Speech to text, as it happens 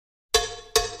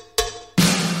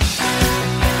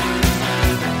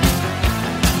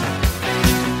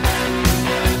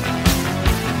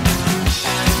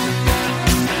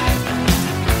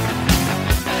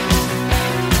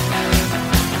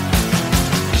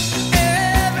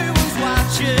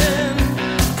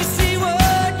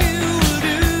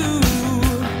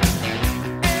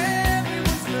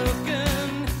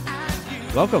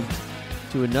Welcome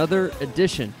to another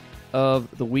edition of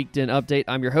the WeekDen Update.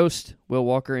 I'm your host, Will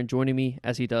Walker, and joining me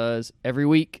as he does every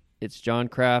week, it's John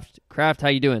Kraft. Kraft, how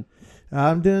you doing?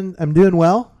 I'm doing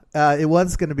well. It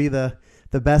was going to be the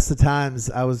best of times.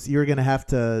 You were going to have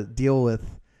to deal with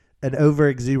an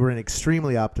over-exuberant,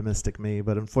 extremely optimistic me,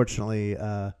 but unfortunately,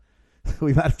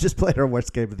 we might have just played our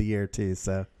worst game of the year too.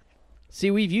 So,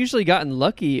 see, we've usually gotten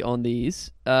lucky on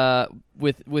these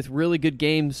with really good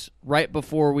games right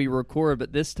before we record,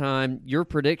 but this time your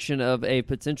prediction of a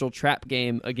potential trap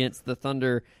game against the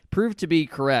Thunder proved to be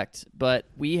correct. But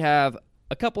we have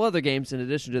a couple other games in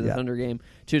addition to the Thunder game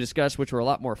to discuss, which were a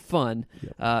lot more fun.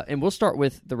 And we'll start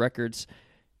with the records.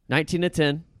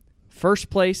 19-10, first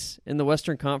place in the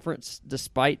Western Conference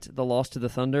despite the loss to the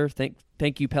Thunder.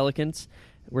 Thank you, Pelicans.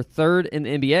 We're third in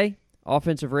the NBA.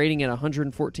 Offensive rating at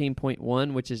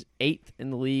 114.1, which is 8th in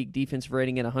the league. Defensive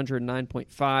rating at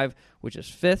 109.5, which is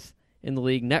 5th in the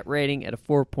league. Net rating at a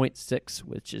 4.6,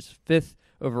 which is 5th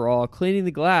overall. Cleaning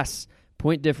the glass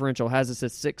point differential has us at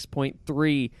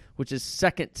 6.3, which is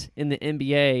 2nd in the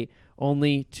NBA,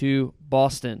 only to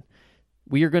Boston.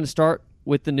 We are going to start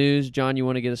with the news. John, you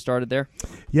want to get us started there?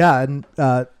 Yeah, and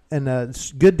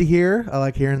it's good to hear. I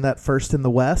like hearing that first in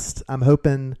the West. I'm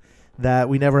hoping that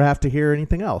we never have to hear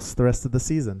anything else the rest of the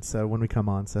season. So when we come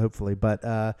on, so hopefully, but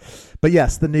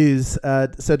yes, the news.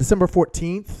 So December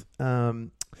 14th,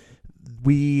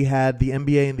 we had the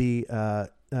NBA and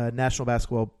the National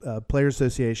Basketball Players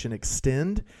Association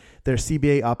extend their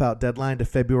CBA opt-out deadline to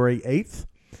February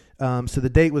 8th. So the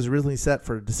date was originally set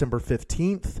for December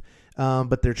 15th,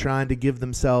 but they're trying to give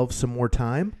themselves some more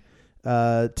time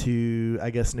to, I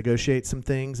guess, negotiate some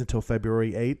things until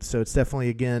February 8th. So it's definitely,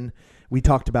 again, we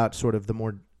talked about sort of the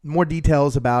more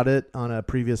details about it on a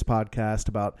previous podcast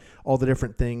about all the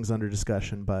different things under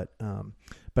discussion, but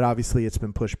obviously it's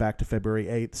been pushed back to February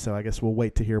 8th, so I guess we'll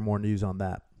wait to hear more news on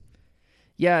that.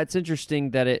 Yeah, it's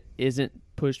interesting that it isn't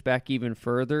pushed back even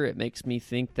further. It makes me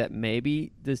think that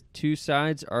maybe the two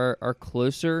sides are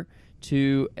closer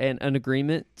to an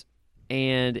agreement,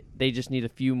 and they just need a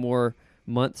few more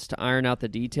months to iron out the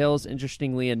details.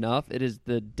 Interestingly enough, it is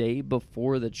the day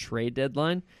before the trade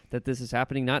deadline that this is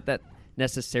happening. Not that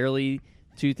necessarily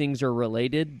two things are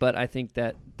related, but I think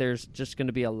that there's just going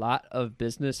to be a lot of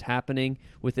business happening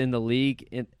within the league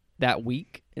in that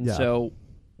week. And so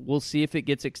we'll see if it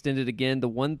gets extended again. The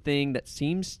one thing that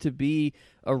seems to be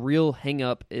a real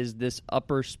hang-up is this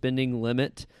upper spending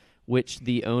limit, which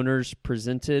the owners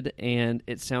presented, and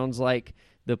it sounds like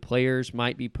the players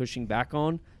might be pushing back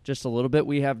on just a little bit.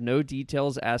 We have no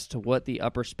details as to what the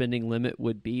upper spending limit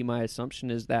would be. My assumption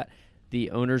is that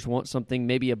the owners want something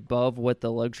maybe above what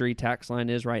the luxury tax line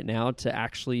is right now to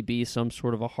actually be some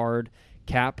sort of a hard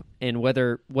cap, and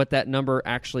what that number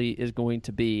actually is going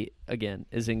to be, again,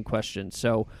 is in question.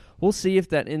 So we'll see if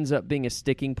that ends up being a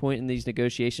sticking point in these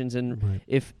negotiations, and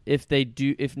if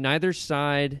neither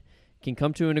side can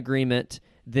come to an agreement,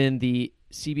 then the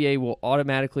CBA will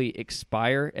automatically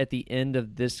expire at the end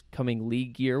of this coming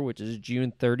league year, which is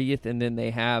June 30th, and then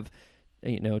they have,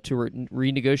 to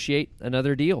renegotiate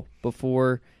another deal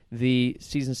before the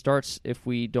season starts if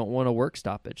we don't want a work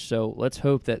stoppage. So let's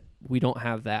hope that we don't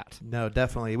have that. No,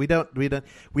 definitely.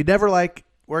 We never like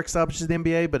work stoppages in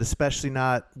the NBA, but especially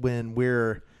not when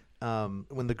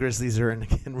when the Grizzlies are in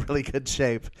really good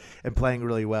shape and playing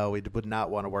really well. We would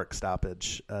not want a work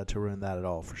stoppage to ruin that at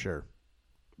all, for sure.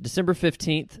 December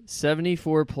 15th,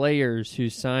 74 players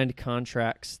who signed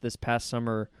contracts this past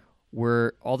summer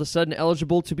were all of a sudden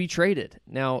eligible to be traded.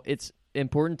 Now, it's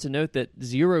important to note that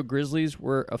 0 Grizzlies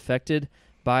were affected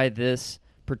by this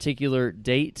particular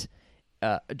date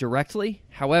directly.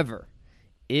 However,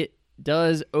 it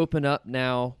does open up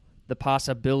now the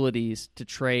possibilities to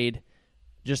trade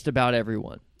just about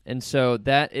everyone. And so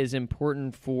that is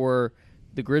important for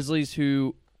the Grizzlies,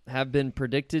 who have been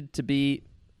predicted to be,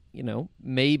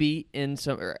 maybe in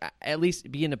some, or at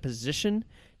least be in a position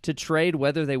to trade.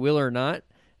 Whether they will or not,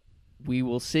 we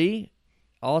will see.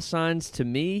 All signs, to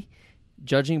me,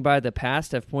 judging by the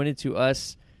past, have pointed to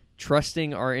us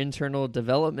trusting our internal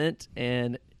development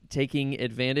and taking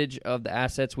advantage of the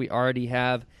assets we already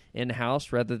have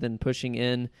in-house rather than pushing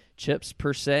in chips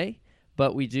per se.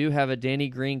 But we do have a Danny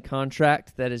Green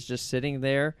contract that is just sitting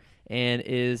there and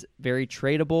is very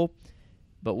tradable.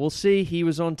 But we'll see. He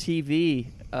was on TV,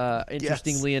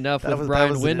 interestingly enough, with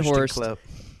Brian Windhorst.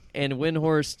 And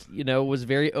Windhorst, was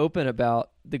very open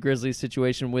about the Grizzlies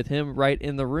situation with him right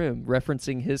in the room,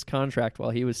 referencing his contract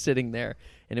while he was sitting there.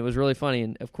 And it was really funny.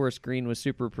 And, of course, Green was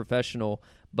super professional.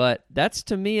 But that's,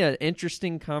 to me, an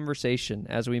interesting conversation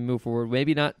as we move forward.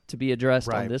 Maybe not to be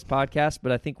addressed on this podcast,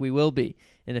 but I think we will be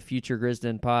in a future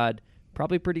GrizzDen pod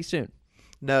probably pretty soon.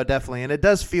 No, definitely. And it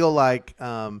does feel like,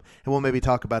 and we'll maybe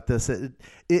talk about this, at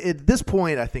this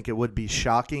point, I think it would be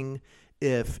shocking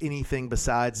if anything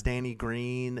besides Danny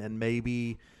Green and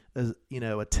maybe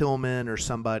a Tillman or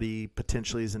somebody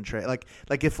potentially is in trade.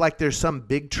 Like if there's some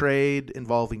big trade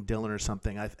involving Dylan or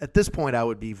something, at this point I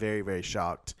would be very, very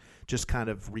shocked, just kind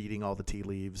of reading all the tea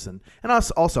leaves and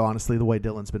also honestly the way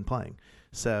Dylan's been playing.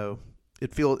 So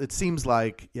it seems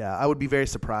like, I would be very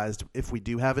surprised if we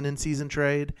do have an in-season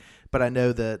trade, but I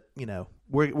know that,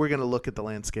 we're going to look at the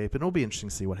landscape and it'll be interesting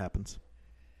to see what happens.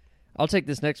 I'll take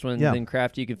this next one, then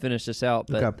Kraft, you can finish this out.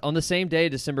 But on the same day,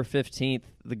 December 15th,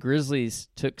 the Grizzlies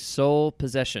took sole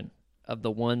possession of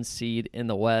the 1 seed in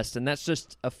the West, and that's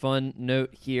just a fun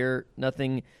note here.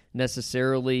 Nothing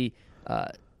necessarily,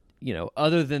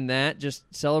 other than that, just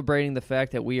celebrating the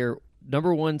fact that we are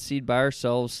number 1 seed by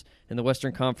ourselves in the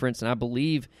Western Conference, and I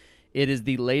believe it is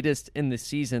the latest in the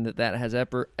season that has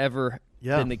ever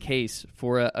been the case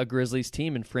for a Grizzlies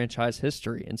team in franchise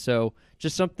history. And so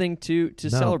just something to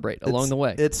celebrate along the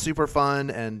way. It's super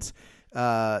fun. And,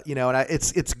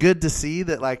 it's good to see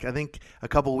that, I think a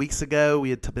couple weeks ago we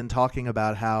had been talking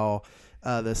about how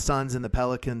the Suns and the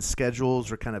Pelicans schedules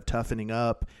were kind of toughening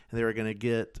up and they were going to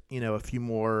get, a few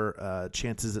more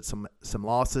chances at some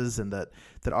losses, and that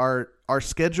our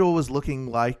schedule was looking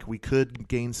like we could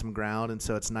gain some ground. And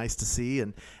so it's nice to see.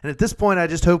 And at this point, I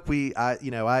just hope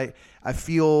I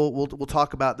feel we'll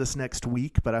talk about this next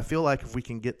week, but I feel like if we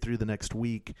can get through the next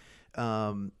week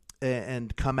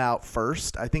and come out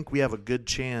first, I think we have a good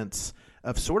chance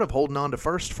of sort of holding on to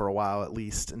first for a while, at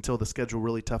least until the schedule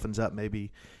really toughens up,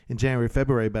 maybe in January,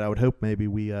 February. But I would hope maybe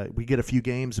we get a few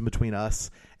games in between us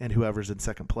and whoever's in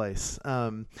second place.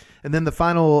 And then the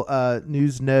final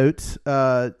news note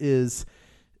is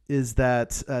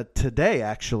that today,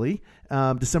 actually,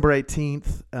 December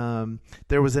 18th,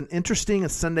 there was an interesting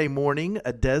Sunday morning,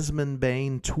 a Desmond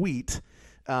Bain tweet.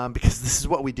 Because this is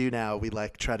what we do now. We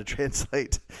try to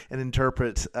translate and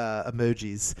interpret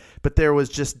emojis. But there was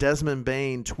just Desmond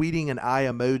Bain tweeting an eye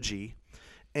emoji.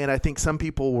 And I think some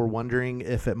people were wondering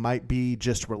if it might be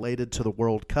just related to the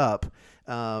World Cup.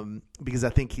 Because I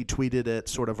think he tweeted it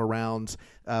sort of around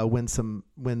when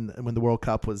the World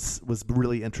Cup was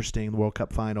really interesting, the World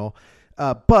Cup final.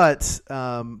 But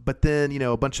then,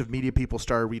 a bunch of media people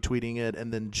started retweeting it.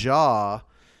 And then Ja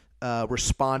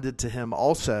responded to him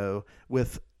also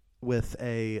with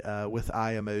eye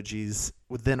emojis,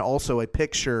 with then also a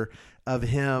picture of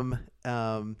him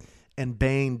and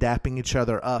Bain dapping each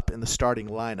other up in the starting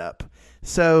lineup.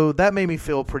 So that made me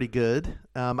feel pretty good.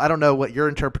 I don't know what your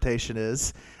interpretation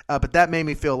is, but that made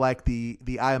me feel like the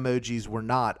eye emojis were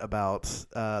not about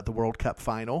the World Cup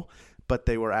final, but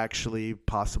they were actually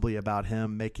possibly about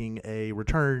him making a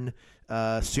return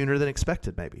sooner than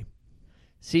expected, maybe.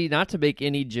 See, not to make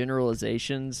any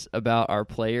generalizations about our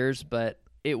players, but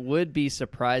it would be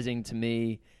surprising to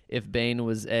me if Bain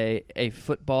was a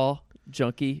football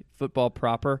junkie, football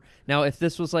proper. Now, if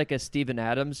this was like a Steven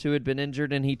Adams who had been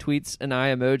injured and he tweets an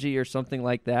eye emoji or something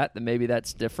like that, then maybe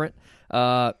that's different.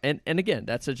 And again,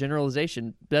 that's a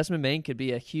generalization. Desmond Bain could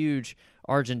be a huge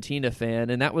Argentina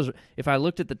fan, and that was, if I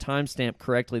looked at the timestamp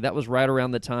correctly, that was right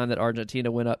around the time that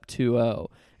Argentina went up 2-0.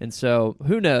 And so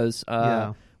who knows?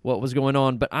 What was going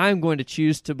on, but I'm going to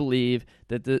choose to believe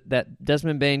that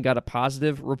Desmond Bain got a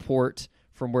positive report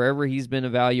from wherever he's been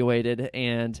evaluated,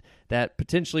 and that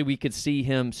potentially we could see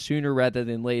him sooner rather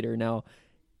than later. Now,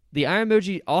 the eye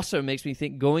emoji also makes me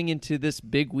think, going into this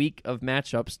big week of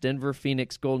matchups, Denver,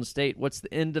 Phoenix, Golden State, what's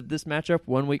the end of this matchup?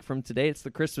 1 week from today, it's the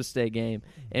Christmas Day game,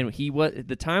 and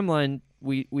the timeline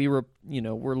we were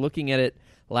we're looking at it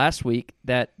last week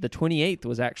that the 28th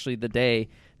was actually the day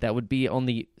that would be on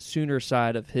the sooner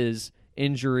side of his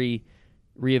injury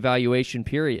reevaluation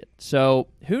period. So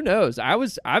who knows?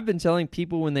 I've been telling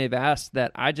people when they've asked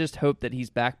that I just hope that he's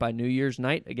back by New Year's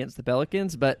night against the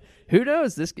Pelicans, but who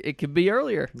knows? It could be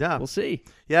earlier. Yeah. We'll see.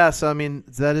 Yeah, so I mean,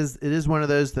 it is one of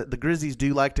those that the Grizzlies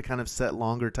do like to kind of set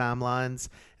longer timelines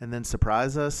and then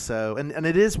surprise us. So and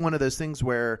it is one of those things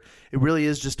where it really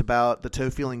is just about the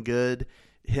toe feeling good,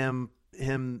 him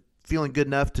feeling good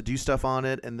enough to do stuff on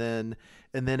it, and then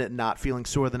it not feeling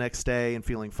sore the next day and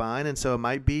feeling fine. And so it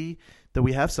might be that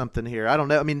we have something here. I don't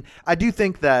know. I mean, I do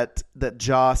think that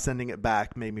Ja sending it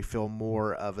back made me feel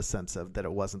more of a sense of that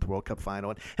it wasn't the World Cup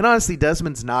final. And honestly,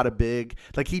 Desmond's not a big,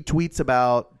 he tweets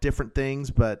about different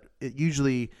things, but it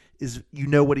usually is,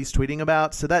 what he's tweeting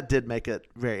about. So that did make it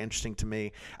very interesting to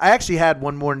me. I actually had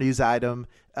one more news item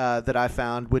that I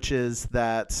found, which is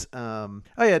that,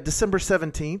 December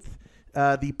 17th,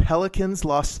 the Pelicans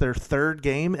lost their third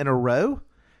game in a row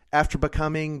after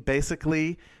becoming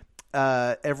basically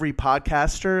every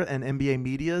podcaster and NBA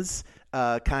media's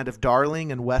kind of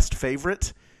darling and West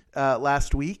favorite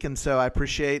last week, and so I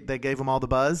appreciate they gave them all the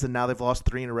buzz, and now they've lost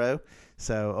 3 in a row.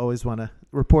 So always want to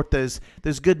report those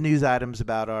good news items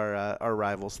about our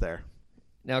rivals there.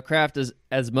 Now, Kraft,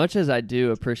 as much as I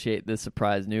do appreciate this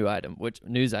surprise news item,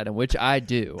 which I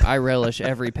do, I relish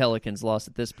every Pelicans loss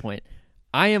at this point.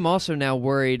 I am also now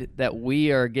worried that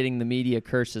we are getting the media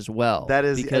curse as well. That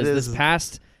is because this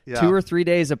past yeah. 2 or 3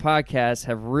 days of podcasts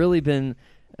have really been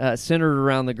centered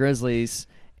around the Grizzlies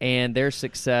and their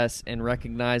success and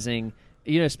recognizing,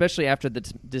 especially after the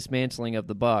dismantling of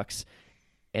the Bucks,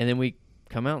 and then we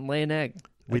come out and lay an egg.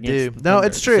 We do. No,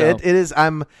 it's true. So, it is.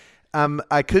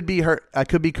 I could be hurt. I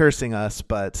could be cursing us,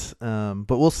 but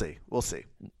we'll see. We'll see.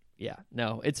 Yeah.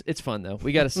 No, it's fun though.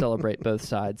 We got to celebrate both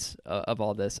sides of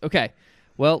all this. Okay.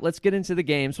 Well, let's get into the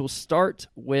games. We'll start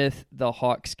with the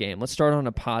Hawks game. Let's start on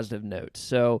a positive note.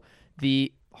 So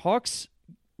the Hawks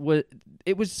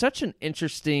it was such an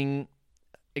interesting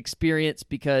experience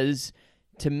because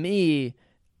to me,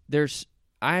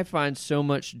 I find so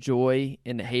much joy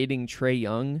in hating Trae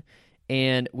Young,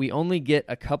 and we only get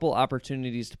a couple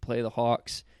opportunities to play the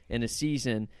Hawks in a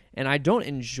season, and I don't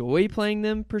enjoy playing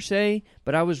them per se,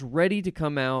 but I was ready to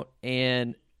come out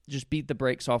and just beat the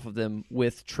brakes off of them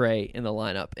with Trae in the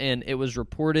lineup. And it was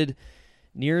reported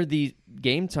near the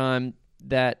game time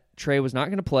that Trae was not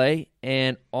going to play,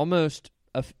 and almost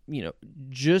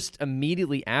just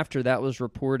immediately after that was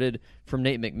reported from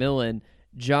Nate McMillan,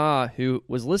 Ja, who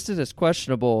was listed as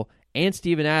questionable, and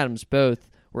Steven Adams both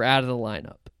were out of the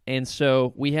lineup. And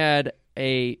so we had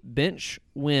a bench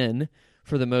win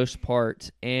for the most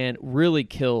part and really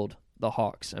killed the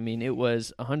Hawks. I mean, it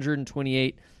was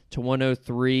 128 to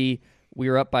 103. We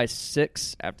were up by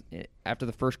 6 after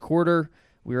the first quarter.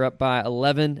 We were up by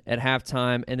 11 at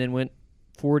halftime and then went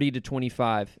 40 to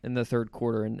 25 in the third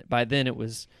quarter. And by then it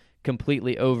was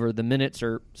completely over. The minutes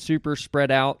are super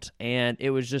spread out, and it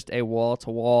was just a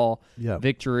wall-to-wall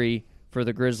victory for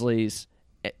the Grizzlies.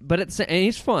 But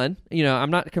it's fun.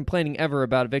 I'm not complaining ever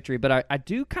about a victory, but I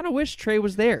do kind of wish Trae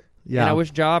was there. Yeah. And I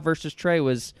wish Ja versus Trae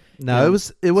was. No, it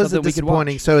was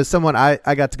disappointing. So as someone,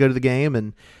 I got to go to the game,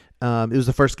 and it was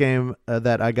the first game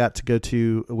that I got to go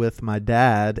to with my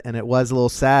dad, and it was a little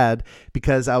sad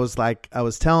because I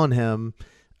was telling him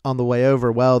on the way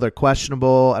over, well, they're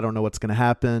questionable. I don't know what's going to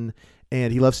happen.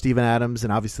 And he loves Steven Adams,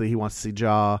 and obviously he wants to see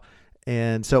Ja.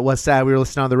 And so it was sad. We were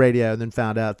listening on the radio and then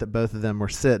found out that both of them were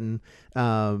sitting,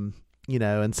 and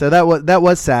so that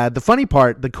was sad.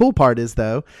 The cool part is,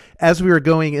 though, as we were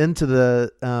going into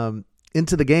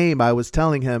the game, I was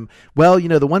telling him, well,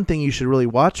 the one thing you should really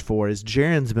watch for is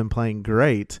Jaren's been playing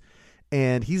great,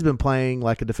 and he's been playing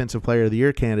like a Defensive Player of the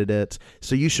Year candidate.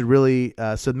 So you should really,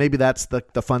 so maybe that's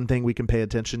the fun thing we can pay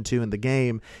attention to in the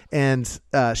game. And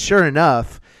sure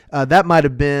enough, that might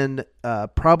have been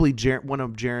probably one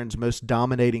of Jaren's most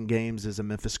dominating games as a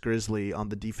Memphis Grizzly on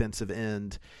the defensive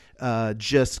end.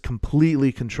 Just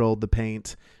completely controlled the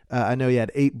paint. I know he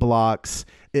had 8 blocks.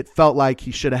 It felt like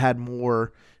he should have had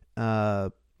more.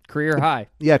 Career high.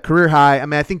 Yeah, career high. I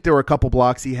mean, I think there were a couple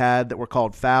blocks he had that were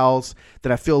called fouls that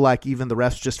I feel like even the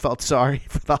refs just felt sorry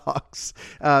for the Hawks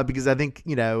because I think,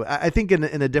 I think in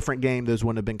a different game those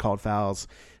wouldn't have been called fouls.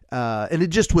 And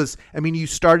it just was, I mean, you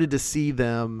started to see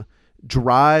them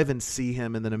drive and see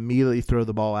him and then immediately throw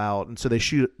the ball out. And so they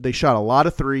shot a lot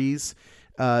of threes.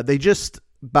 They just,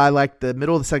 by like the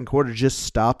middle of the second quarter, just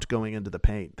stopped going into the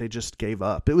paint. They just gave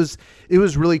up. It was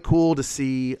really cool to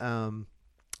see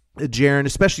Jaren,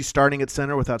 especially starting at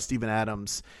center without Steven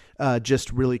Adams,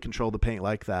 just really control the paint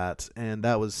like that. And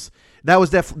that was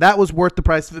worth the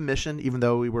price of admission, even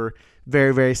though we were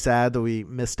very, very sad that we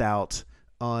missed out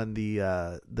on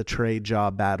the trade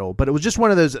job battle. But it was just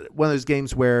one of those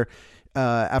games where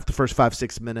after the first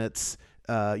 5-6 minutes,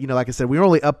 like I said, we were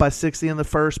only up by 60 in the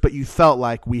first, but you felt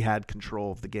like we had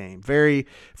control of the game. Very,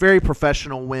 very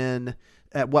professional win.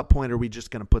 At what point are we just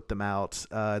going to put them out?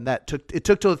 And took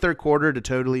till the third quarter to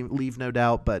totally leave, no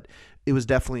doubt. But it was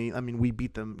definitely, I mean, we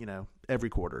beat them, every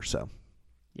quarter. So,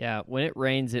 yeah, when it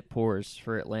rains, it pours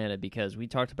for Atlanta because we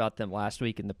talked about them last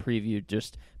week in the preview.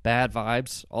 Just bad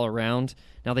vibes all around.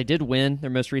 Now they did win their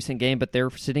most recent game, but they're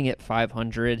sitting at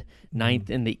 500, ninth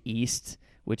in the East,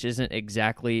 which isn't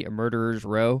exactly a murderer's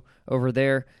row over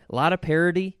there. A lot of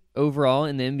parity overall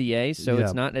in the NBA, so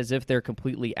it's not as if they're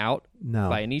completely out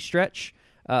by any stretch.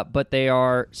 But they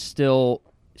are still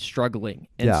struggling.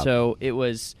 And so it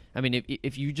was, I mean,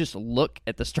 if you just look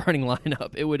at the starting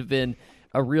lineup, it would have been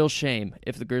a real shame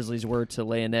if the Grizzlies were to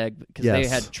lay an egg because they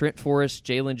had Trent Forrest,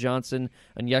 Jalen Johnson,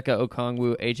 Onyeka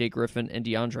Okongwu, AJ Griffin, and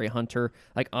DeAndre Hunter.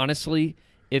 Like, honestly,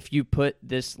 if you put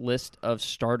this list of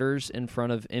starters in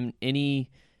front of any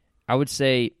I would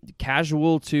say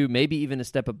casual to maybe even a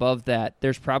step above that,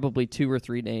 there's probably 2 or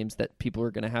 3 names that people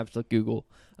are going to have to Google.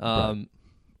 Right.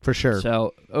 For sure.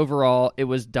 So overall, it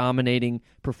was dominating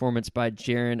performance by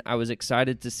Jaren. I was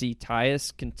excited to see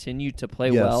Tyus continue to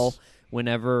play well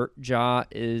whenever Ja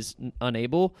is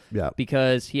unable,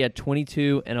 because he had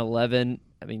 22 and 11.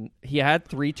 I mean, he had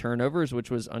 3 turnovers,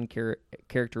 which was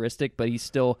uncharacteristic, but he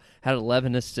still had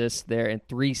 11 assists there and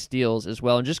 3 steals as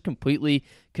well, and just completely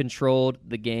controlled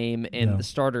the game. And the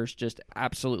starters just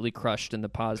absolutely crushed in the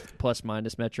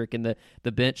plus-minus metric. And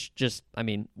the bench just, I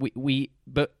mean,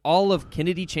 but all of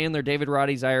Kennedy Chandler, David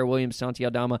Roddy, Zaire Williams, Santi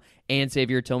Aldama, and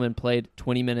Xavier Tillman played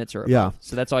 20 minutes or above. Yeah.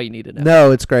 So that's all you need to know.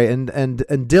 No, it's great. And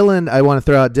Dylan, I want to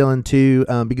throw out Dylan too,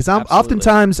 because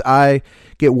oftentimes I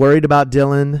get worried about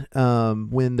Dylan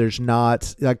when there's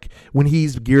not, like when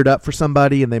he's geared up for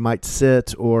somebody and they might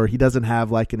sit, or he doesn't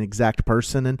have like an exact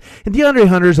person. And DeAndre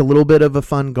Hunter's a little bit of a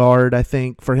fun guard, I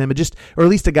think, for him. Or at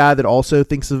least a guy that also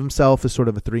thinks of himself as sort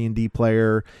of a 3-and-D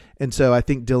player. And so I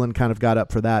think Dylan kind of got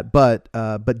up for that. But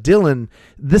Dylan,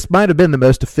 this might have been the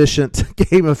most efficient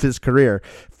game of his career.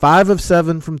 5 of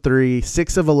 7 from 3,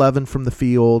 6 of 11 from the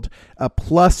field, a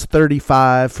plus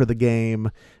 35 for the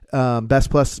game. Best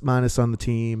plus minus on the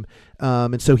team.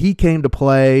 And so he came to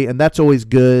play, and that's always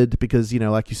good because,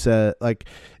 like you said, like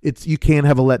you can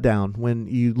have a letdown when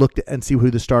you look and see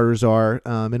who the starters are.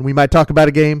 And we might talk about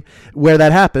a game where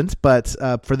that happened, but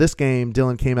for this game,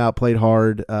 Dylan came out, played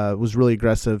hard, was really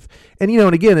aggressive. And,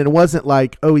 and again, it wasn't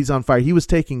like, oh, he's on fire. He was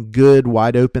taking good,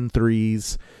 wide open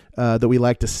threes that we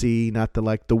like to see, not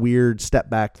the weird step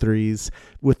back threes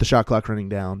with the shot clock running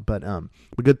down, but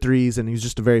good threes, and he was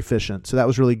just very efficient. So that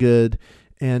was really good.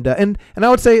 And I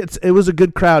would say it was a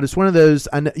good crowd. It's one of those,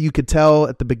 you could tell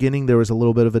at the beginning there was a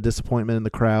little bit of a disappointment in the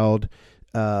crowd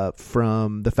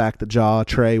from the fact that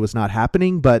Trey was not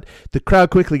happening, but the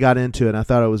crowd quickly got into it, and I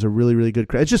thought it was a really, really good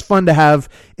crowd. It's just fun to have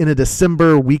in a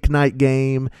December weeknight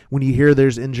game when you hear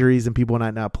there's injuries and people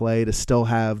might not play, to still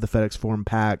have the FedEx Forum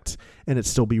packed and it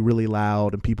still be really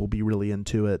loud and people be really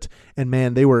into it. And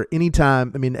man, they were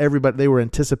everybody, they were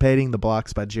anticipating the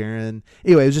blocks by Jaren.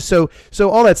 Anyway, it was just so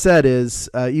all that said is,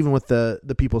 even with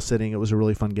the people sitting, it was a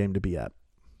really fun game to be at.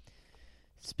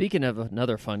 Speaking of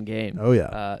another fun game. Oh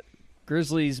yeah.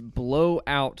 Grizzlies blow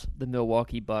out the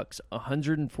Milwaukee Bucks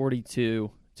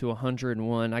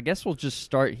 142-101. I guess we'll just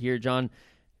start here, John.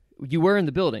 You were in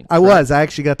the building. I was. I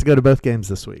actually got to go to both games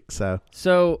this week. So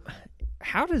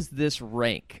how does this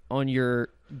rank on your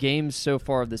games so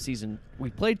far of the season? We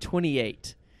played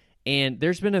 28, and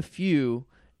there's been a few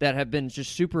that have been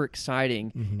just super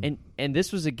exciting. Mm-hmm. And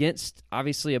this was against,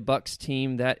 obviously, a Bucks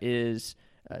team that is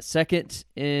second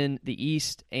in the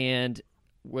East and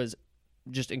was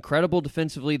just incredible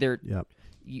defensively.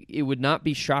 It would not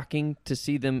be shocking to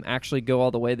see them actually go all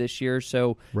the way this year.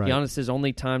 So Giannis's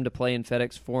only time to play in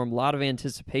FedEx Forum, a lot of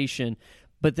anticipation.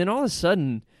 But then all of a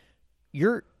sudden,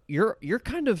 you're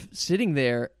kind of sitting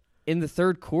there in the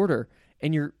third quarter,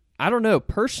 and I don't know,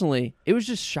 personally, it was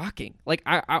just shocking. Like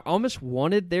I almost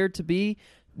wanted there to be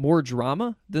more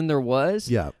drama than there was.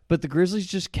 Yeah. But the Grizzlies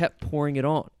just kept pouring it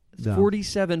on.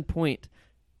 47-point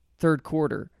third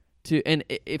quarter. And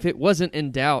if it wasn't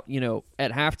in doubt,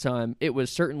 at halftime, it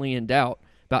was certainly in doubt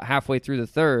about halfway through the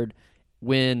third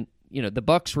when, the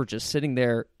Bucks were just sitting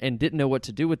there and didn't know what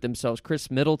to do with themselves. Chris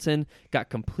Middleton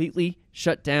got completely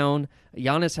shut down.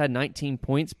 Giannis had 19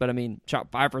 points, but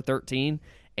shot 5 for 13,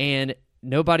 and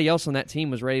nobody else on that team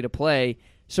was ready to play.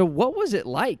 So what was it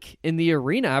like in the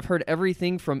arena? I've heard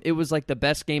everything from it was like the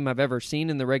best game I've ever seen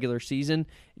in the regular season.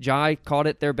 Jai called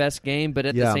it their best game, but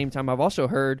at the same time, I've also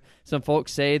heard some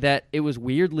folks say that it was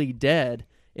weirdly dead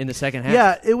in the second half.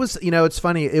 Yeah, it was, it's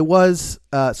funny. It was,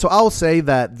 so I'll say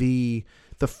that the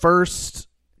first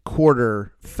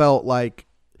quarter felt like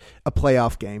a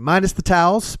playoff game, minus the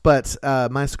towels, but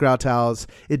minus the crowd towels.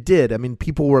 It did.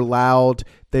 People were loud.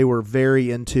 They were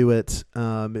very into it.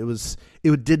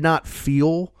 It did not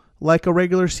feel like a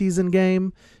regular season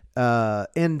game.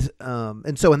 And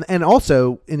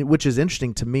also, which is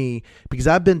interesting to me because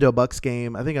I've been to a Bucks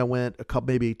game. I think I went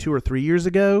maybe 2 or 3 years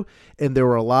ago, and there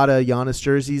were a lot of Giannis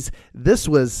jerseys. This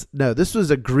was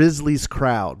a Grizzlies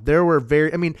crowd. There were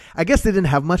I guess they didn't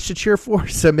have much to cheer for,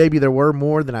 so maybe there were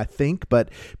more than I think. But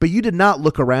you did not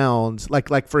look around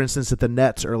like for instance at the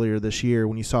Nets earlier this year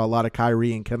when you saw a lot of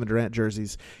Kyrie and Kevin Durant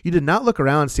jerseys. You did not look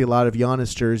around and see a lot of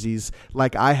Giannis jerseys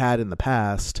like I had in the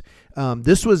past.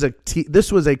 This was a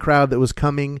crowd that was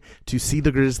coming to see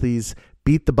the Grizzlies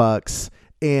beat the Bucks,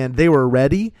 and they were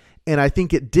ready. And I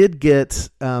think it did get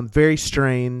very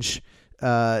strange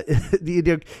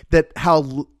that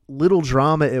how little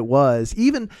drama it was.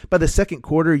 Even by the second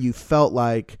quarter, you felt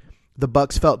like the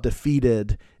Bucks felt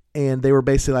defeated. And they were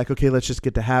basically like, okay, let's just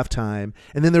get to halftime.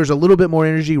 And then there's a little bit more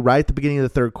energy right at the beginning of the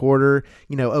third quarter.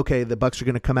 Okay, the Bucks are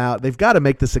going to come out. They've got to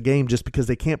make this a game just because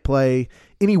they can't play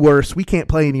any worse. We can't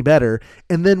play any better.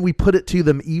 And then we put it to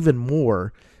them even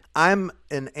more. I'm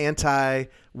an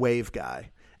anti-wave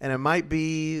guy. And it might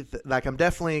be like I'm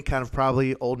definitely kind of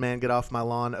probably old man get off my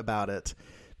lawn about it.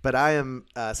 But I am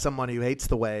someone who hates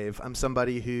the wave. I'm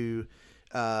somebody who...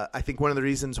 I think one of the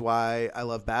reasons why I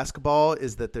love basketball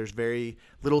is that there's very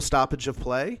little stoppage of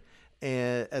play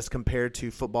as compared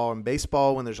to football and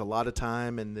baseball when there's a lot of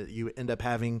time and that you end up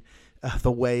having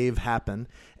the wave happen.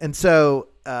 And so,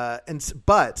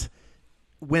 but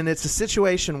when it's a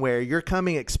situation where you're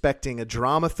coming expecting a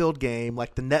drama-filled game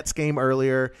like the Nets game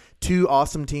earlier, two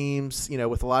awesome teams,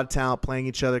 with a lot of talent playing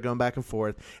each other, going back and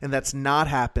forth, and that's not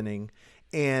happening.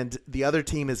 And the other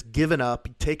team has given up,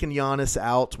 taken Giannis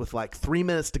out with like 3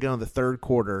 minutes to go in the third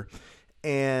quarter,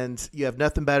 and you have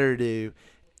nothing better to do.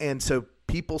 And so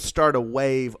people start a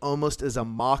wave almost as a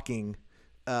mocking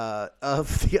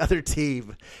of the other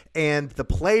team, and the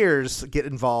players get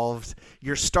involved.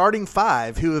 Your starting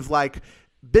five who have like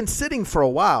been sitting for a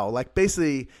while, like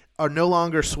basically are no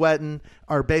longer sweating,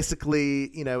 are basically,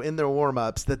 in their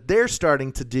warm-ups, that they're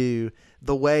starting to do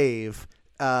the wave.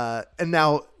 And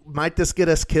now, might this get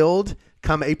us killed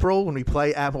come April when we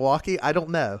play at Milwaukee? I don't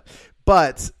know.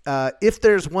 But if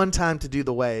there's one time to do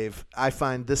the wave, I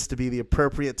find this to be the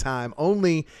appropriate time,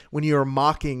 only when you are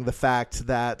mocking the fact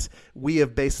that we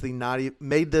have basically not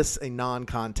made this a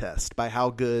non-contest by how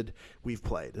good we've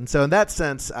played. And so in that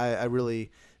sense, I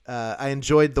really I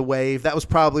enjoyed the wave. That was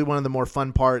probably one of the more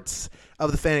fun parts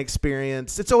of the fan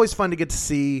experience. It's always fun to get to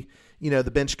see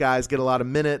the bench guys get a lot of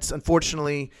minutes.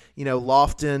 Unfortunately,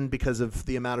 Lofton, because of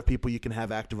the amount of people you can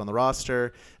have active on the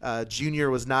roster, Junior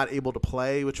was not able to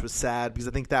play, which was sad because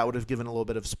I think that would have given a little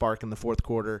bit of spark in the fourth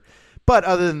quarter. But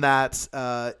other than that,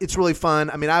 it's really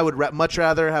fun. I mean, I would much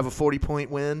rather have a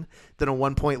 40-point win than a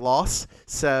 1-point loss.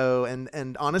 So,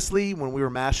 and honestly, when we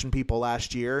were mashing people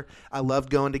last year, I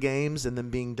loved going to games and then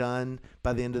being done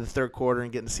by the end of the third quarter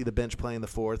and getting to see the bench play in the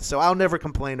fourth. So I'll never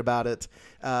complain about it.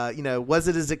 Was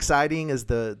it as exciting as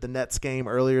the Nets game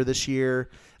earlier this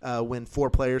year when 4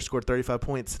 players scored 35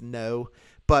 points? No.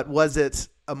 But was it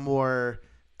a more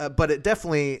but it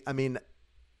definitely, I mean,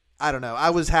 I don't know.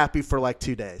 I was happy for like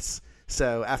 2 days.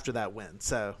 So after that win,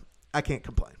 so I can't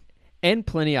complain. And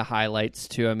plenty of highlights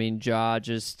too. I mean, Ja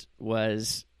just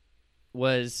was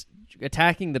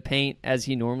attacking the paint as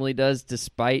he normally does,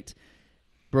 despite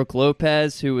Brook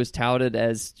Lopez, who was touted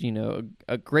as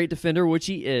a great defender, which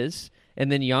he is, and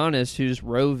then Giannis, who's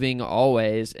roving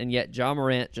always, and yet Ja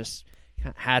Morant just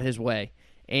had his way.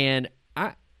 And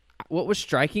what was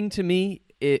striking to me,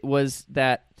 it was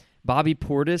that Bobby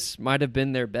Portis might have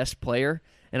been their best player.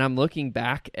 And I'm looking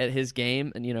back at his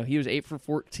game, and, he was 8 for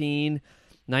 14,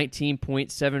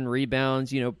 19.7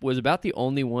 rebounds, was about the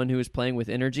only one who was playing with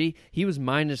energy. He was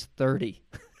minus 30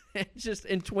 just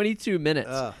in 22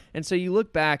 minutes. And so you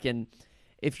look back, and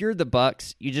if you're the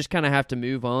Bucks, you just kind of have to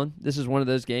move on. This is one of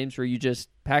those games where you just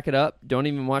pack it up, don't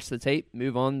even watch the tape,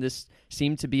 move on. This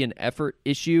seemed to be an effort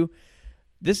issue.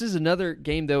 This is another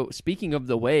game, though, speaking of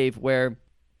the wave, where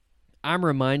I'm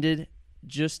reminded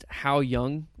just how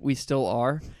young we still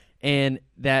are and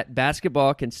that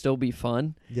basketball can still be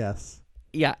fun. Yes.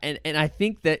 Yeah, and I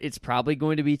think that it's probably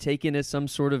going to be taken as some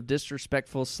sort of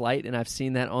disrespectful slight, and I've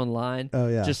seen that online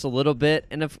just a little bit.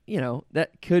 And if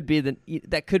that could be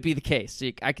the case. So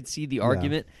I could see the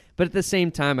argument, but at the same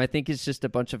time, I think it's just a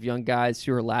bunch of young guys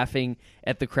who are laughing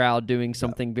at the crowd doing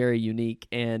something very unique.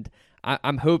 And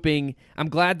I'm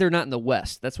glad they're not in the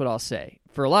West. That's what I'll say.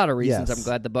 For a lot of reasons, I'm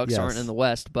glad the Bucks aren't in the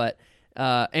West, but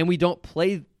and we don't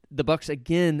play the Bucks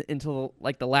again until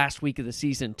like the last week of the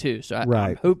season too. So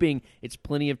I'm hoping it's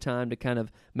plenty of time to kind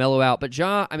of mellow out. But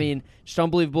Ja, I mean, just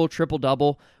unbelievable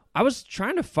triple-double. I was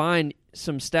trying to find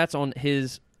some stats on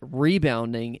his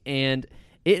rebounding, and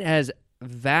it has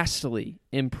vastly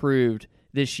improved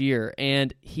this year.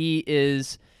 And he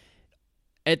is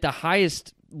at the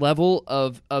highest level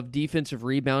of defensive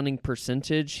rebounding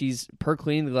percentage. He's per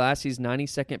cleaning the glass, he's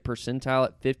 92nd percentile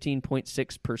at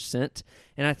 15.6%.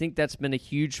 And I think that's been a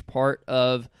huge part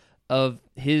of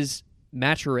his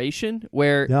maturation,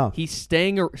 where he's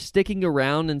sticking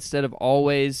around instead of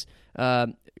always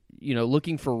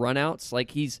looking for runouts.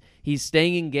 Like he's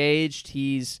staying engaged,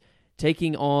 he's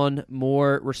taking on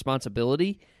more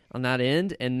responsibility. on that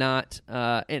end, and not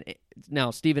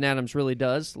now Steven Adams really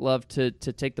does love to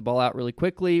take the ball out really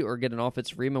quickly or get an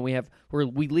offensive rebound.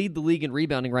 We lead the league in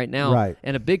rebounding right now, right.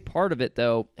 And a big part of it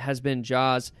though has been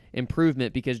Ja's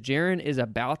improvement, because Jaren is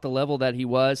about the level that he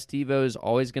was. Steve-O is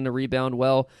always going to rebound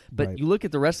well, but right. You look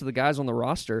at the rest of the guys on the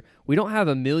roster, we don't have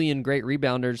a million great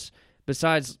rebounders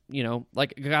besides,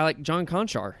 like a guy like John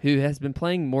Conchar, who has been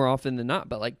playing more often than not,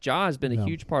 but like Ja has been a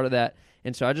huge part of that.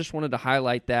 And so I just wanted to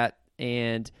highlight that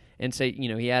and say,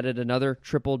 he added another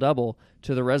triple-double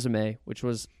to the resume, which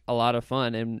was a lot of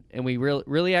fun. And we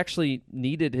really actually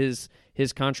needed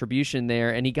his contribution there.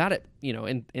 And he got it,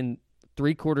 in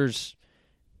 3 quarters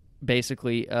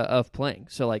basically of playing.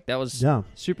 So like that was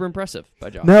super impressive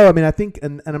by Josh. No, I mean, I think,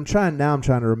 and I'm trying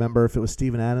to remember if it was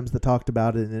Steven Adams that talked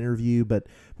about it in an interview, but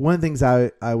one of the things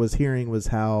I was hearing was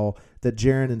how that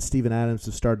Jaren and Steven Adams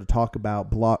have started to talk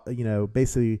about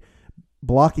basically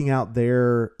blocking out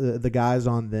the guys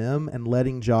on them and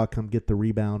letting Ja come get the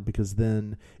rebound, because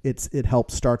then it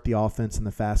helps start the offense in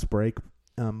the fast break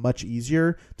much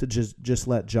easier to just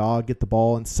let Ja get the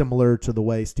ball, and similar to the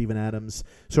way Steven Adams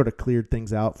sort of cleared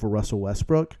things out for Russell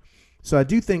Westbrook. So I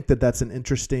do think that that's an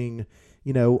interesting,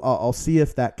 I'll see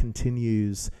if that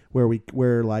continues where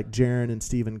like Jaren and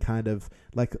Steven kind of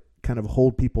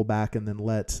hold people back and then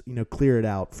let, clear it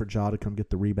out for Ja to come get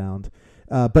the rebound.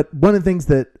 But one of the things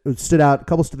that stood out, a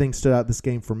couple of things stood out this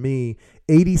game for me: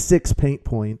 86 paint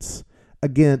points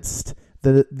against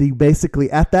the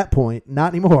basically at that point,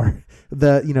 not anymore,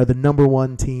 the number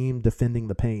one team defending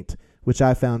the paint, which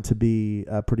I found to be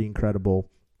pretty incredible.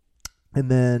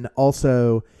 And then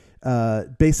also,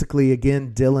 basically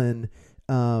again, Dylan,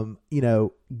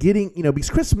 getting, because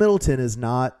Chris Middleton is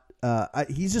not.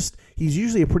 He's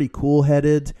usually a pretty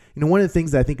cool-headed. One of the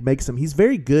things that I think makes him, he's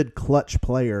very good clutch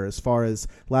player as far as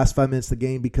last 5 minutes of the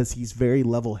game, because he's very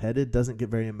level-headed, doesn't get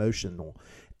very emotional.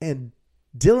 And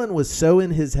Dylan was so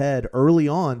in his head early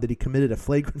on that he committed a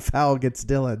flagrant foul against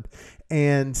Dylan,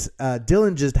 and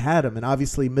Dylan just had him. And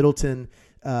obviously Middleton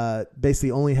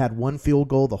basically only had 1 field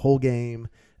goal the whole game.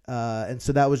 And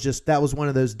so that was one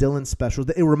of those Dylan specials.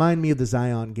 It reminded me of the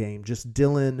Zion game. Just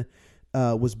Dylan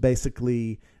was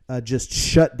basically just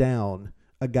shut down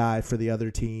a guy for the other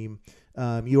team.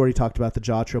 You already talked about the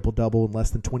Ja triple-double in less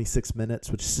than 26 minutes,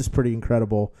 which is just pretty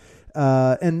incredible.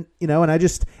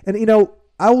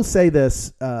 I will say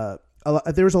this, there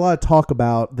was a lot of talk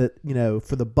about that,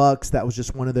 for the Bucks, that was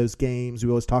just one of those games.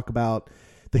 We always talk about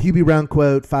the Hubie Brown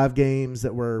quote, 5 games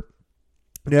that were,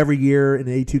 every year in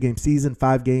an 82-game season,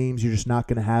 5 games, you're just not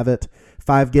going to have it.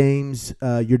 5 games,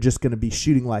 you're just going to be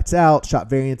shooting lights out, shot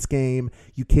variance game.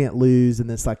 You can't lose, and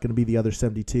it's like going to be the other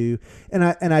 72. And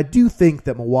I do think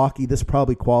that Milwaukee, this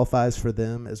probably qualifies for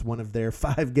them as one of their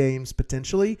 5 games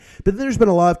potentially. But then there's been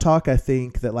a lot of talk, I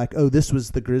think, that like, this was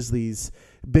the Grizzlies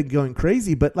been going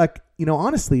crazy. But like,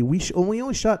 honestly, we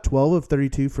only shot 12 of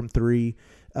 32 from 3.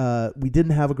 We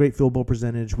didn't have a great field goal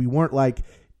percentage. We weren't like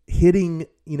hitting,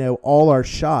 all our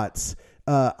shots.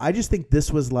 I just think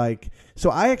this was like, so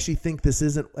I actually think this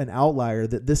isn't an outlier,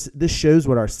 that this shows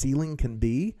what our ceiling can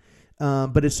be.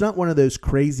 But it's not one of those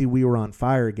crazy we were on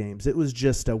fire games. It was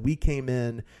just we came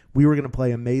in, we were going to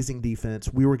play amazing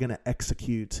defense. We were going to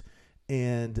execute,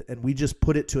 and we just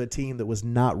put it to a team that was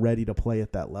not ready to play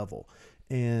at that level.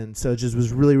 And so it just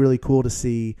was really, really cool to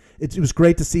see. It was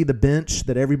great to see the bench,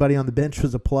 that everybody on the bench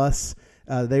was a plus.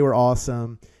 They were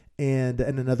awesome. And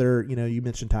another, you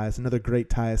mentioned Tyus, another great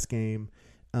Tyus game.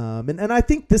 And I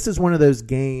think this is one of those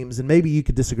games, and maybe you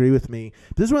could disagree with me,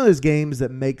 but this is one of those games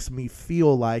that makes me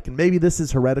feel like, and maybe this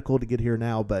is heretical to get here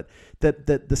now, but that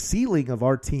the ceiling of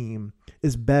our team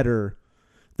is better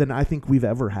than I think we've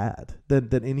ever had,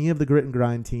 than any of the grit and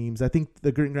grind teams. I think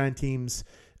the grit and grind teams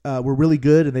were really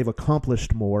good, and they've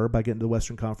accomplished more by getting to the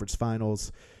Western Conference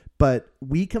Finals. But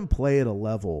we can play at a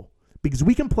level, because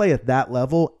we can play at that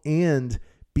level and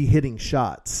be hitting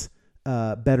shots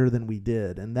better than we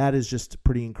did. And that is just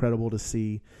pretty incredible to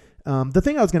see. The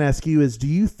thing I was going to ask you is, do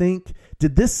you think,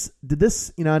 did this,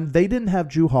 and they didn't have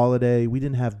Jrue Holiday, we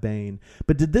didn't have Bane,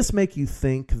 but did this make you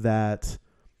think that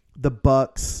the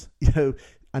Bucks,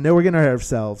 I know we're getting ahead of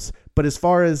ourselves, but as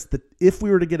far as if we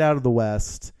were to get out of the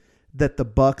West, that the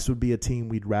Bucks would be a team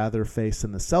we'd rather face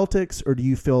than the Celtics? Or do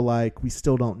you feel like we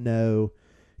still don't know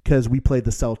because we played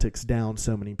the Celtics down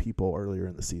so many people earlier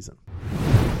in the season?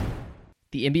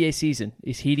 The NBA season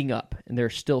is heating up, and there are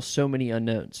still so many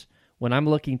unknowns. When I'm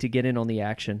looking to get in on the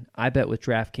action, I bet with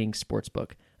DraftKings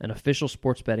Sportsbook, an official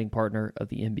sports betting partner of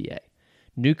the NBA.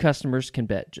 New customers can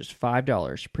bet just $5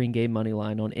 pregame money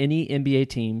line on any NBA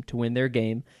team to win their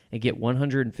game and get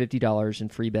 $150 in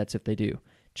free bets if they do.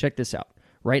 Check this out.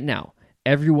 Right now,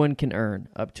 Everyone can earn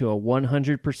up to a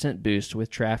 100% boost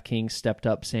with DraftKings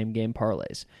stepped-up same-game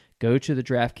parlays. Go to the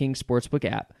DraftKings Sportsbook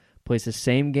app, place a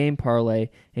same-game parlay,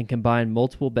 and combine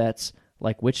multiple bets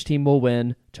like which team will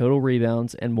win, total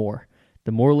rebounds, and more.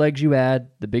 The more legs you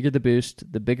add, the bigger the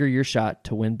boost, the bigger your shot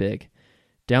to win big.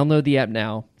 Download the app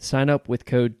now, sign up with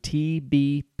code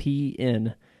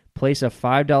TBPN, place a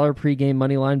 $5 pregame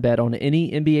moneyline bet on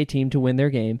any NBA team to win their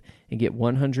game, and get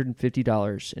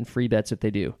 $150 in free bets if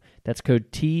they do. That's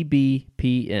code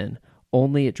TBPN,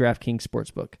 only at DraftKings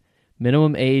Sportsbook.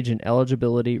 Minimum age and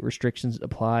eligibility restrictions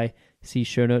apply. See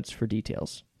show notes for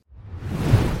details.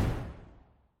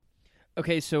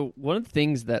 Okay, so one of the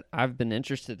things that I've been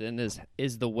interested in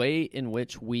is the way in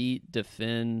which we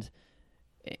defend,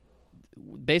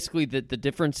 basically the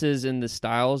differences in the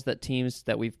styles that teams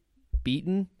that we've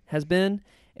beaten has been.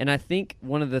 And I think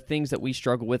one of the things that we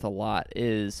struggle with a lot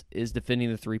is defending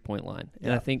the three-point line. Yeah.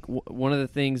 And I think one of the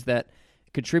things that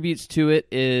contributes to it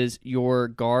is your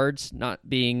guards not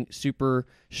being super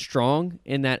strong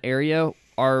in that area.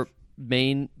 Our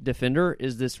main defender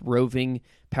is this roving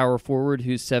power forward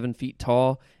who's 7 feet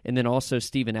tall, and then also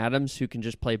Steven Adams, who can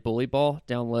just play bully ball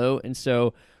down low. And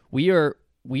so we are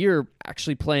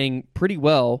actually playing pretty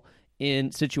well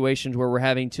in situations where we're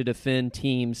having to defend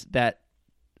teams that,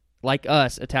 like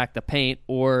us, attack the paint,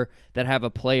 or that have a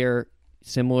player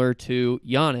similar to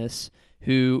Giannis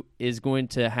who is going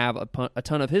to have a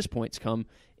ton of his points come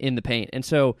in the paint. And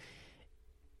so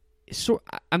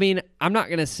I mean, I'm not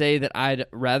going to say that I'd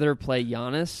rather play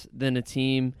Giannis than a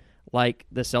team like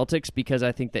the Celtics, because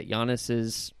I think that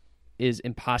Giannis is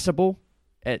impossible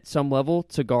at some level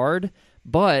to guard.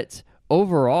 But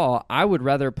overall, I would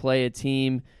rather play a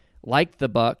team like the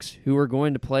Bucks, who are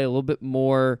going to play a little bit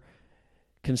more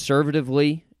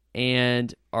conservatively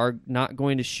and are not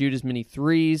going to shoot as many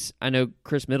threes. I know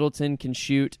Chris Middleton can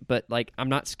shoot, but I'm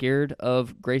not scared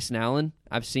of Grayson Allen.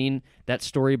 I've seen that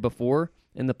story before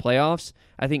in the playoffs.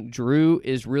 I think Drew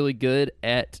is really good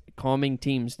at calming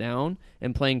teams down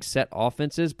and playing set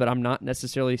offenses, but I'm not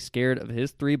necessarily scared of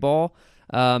his three ball.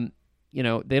 They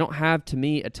don't have, to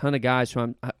me, a ton of guys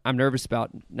who I'm nervous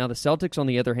about. Now, the Celtics, on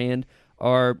the other hand,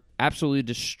 are absolutely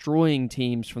destroying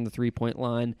teams from the three-point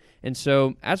line. And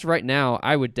so, as of right now,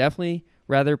 I would definitely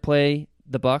rather play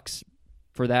the Bucks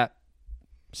for that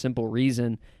simple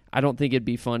reason. I don't think it'd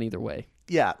be fun either way.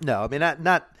 Yeah, no, I mean,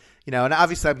 not and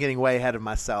obviously I'm getting way ahead of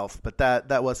myself, but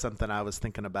that was something I was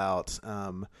thinking about.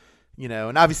 And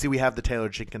obviously we have the Taylor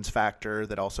Jenkins factor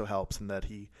that also helps, in that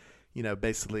he,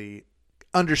 basically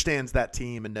understands that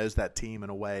team and knows that team in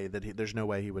a way that there's no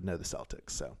way he would know the Celtics.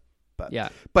 So,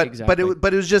 exactly.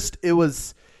 But it was just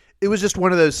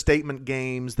one of those statement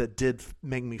games that did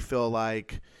make me feel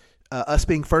like us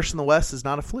being first in the West is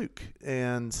not a fluke.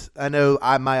 And I know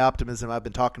my optimism, I've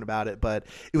been talking about it, but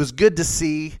it was good to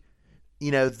see,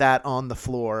 that on the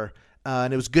floor.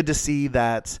 And it was good to see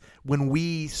that when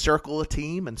we circle a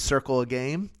team and circle a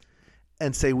game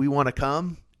and say we want to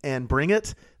come and bring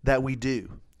it, that we do.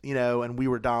 And we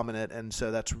were dominant, and so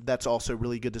that's also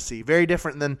really good to see. Very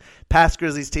different than past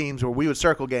Grizzlies teams where we would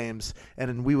circle games and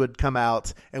then we would come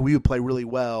out and we would play really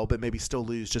well, but maybe still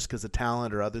lose just because of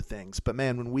talent or other things. But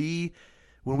man, when we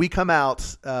come out,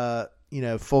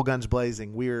 full guns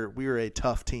blazing, we're a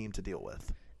tough team to deal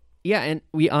with. Yeah, and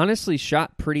we honestly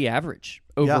shot pretty average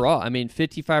overall. Yeah. I mean,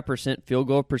 55% field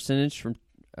goal percentage from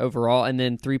overall, and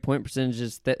then 3-point percentage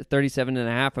is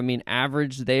 37.5. I mean,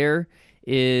 average there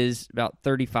is about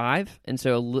 35, and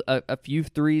so a few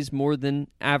threes more than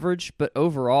average, but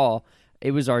overall it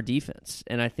was our defense,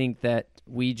 and I think that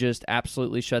we just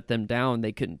absolutely shut them down.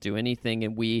 They couldn't do anything,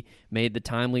 and we made the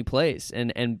timely plays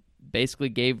and basically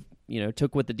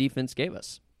took what the defense gave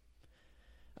us.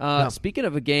 Speaking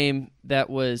of a game that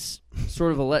was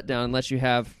sort of a letdown, unless you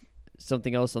have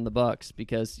something else on the Bucks,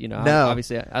 because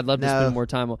obviously I'd love to spend more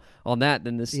time on that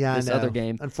than this other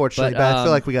game, unfortunately, but I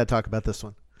feel like we got to talk about this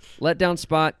one. Letdown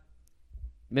spot.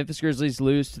 Memphis Grizzlies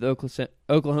lose to the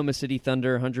Oklahoma City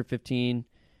Thunder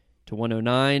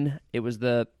 115-109. It was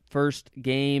the first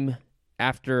game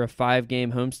after a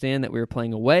 5-game homestand that we were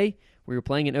playing away. We were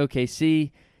playing in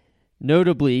OKC.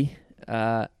 Notably,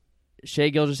 Shai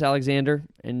Gilgeous-Alexander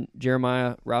and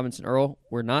Jeremiah Robinson-Earl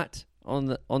were not on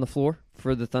the floor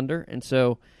for the Thunder. And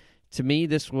so, to me,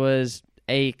 this was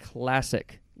a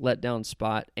classic letdown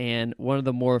spot and one of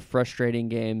the more frustrating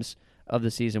games of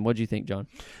the season. What do you think, John?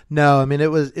 No, I mean, it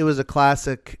was a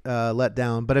classic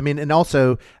letdown, but I mean, and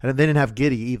also they didn't have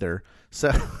Giddey either.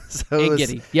 So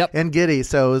Giddey, yep, and Giddey.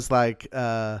 So it was like,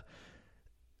 I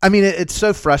mean, it's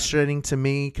so frustrating to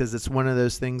me because it's one of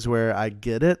those things where I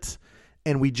get it,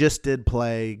 and we just did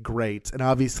play great, and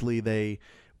obviously they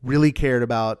really cared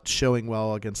about showing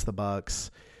well against the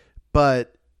Bucks.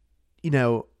 But,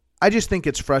 I just think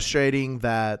it's frustrating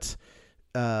that,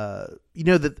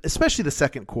 that especially the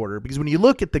second quarter, because when you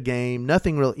look at the game,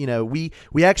 nothing really,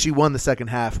 we actually won the second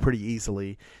half pretty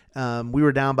easily. We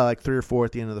were down by like 3 or 4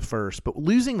 at the end of the first, but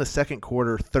losing the second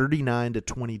quarter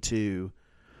 39-22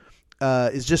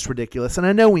 is just ridiculous. And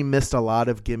I know we missed a lot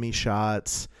of gimme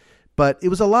shots, but it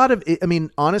was a lot of,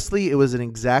 honestly, it was an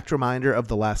exact reminder of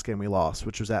the last game we lost,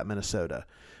 which was at Minnesota,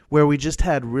 where we just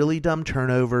had really dumb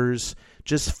turnovers,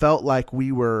 just felt like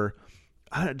we were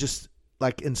just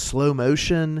like in slow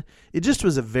motion. It just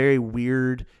was a very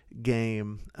weird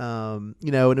game. And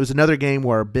it was another game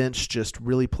where our bench just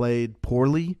really played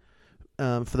poorly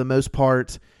for the most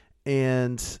part.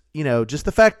 And, just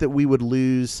the fact that we would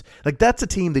lose, like that's a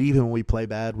team that even when we play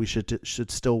bad, we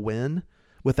should still win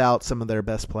without some of their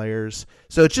best players.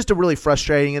 So it's just a really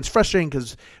frustrating. It's frustrating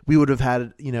because we would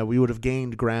have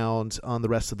gained ground on the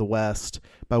rest of the West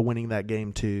by winning that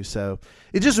game too. So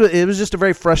it was just a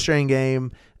very frustrating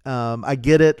game. I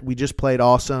get it. We just played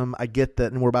awesome. I get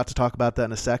that. And we're about to talk about that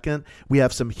in a second. We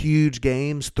have some huge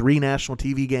games, 3 national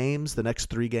TV games, the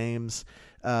next 3 games.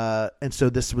 And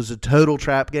so this was a total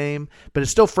trap game, but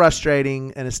it's still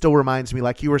frustrating. And it still reminds me,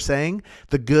 like you were saying,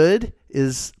 the good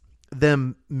is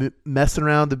them messing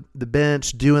around the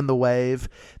bench, doing the wave.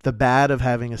 The bad of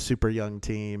having a super young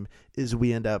team is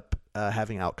we end up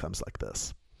having outcomes like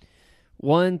this.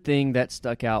 One thing that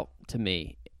stuck out to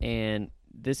me, and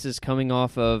this is coming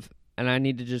off of, and I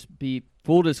need to just be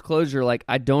full disclosure, like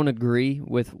I don't agree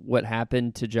with what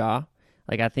happened to Ja.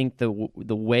 Like I think the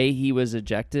way he was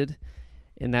ejected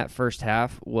in that first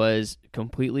half was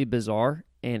completely bizarre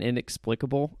and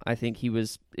inexplicable. I think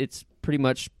it's pretty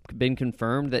much been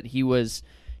confirmed that he was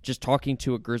just talking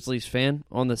to a Grizzlies fan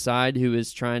on the side who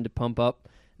is trying to pump up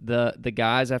the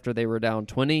guys after they were down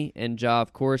 20. And Ja,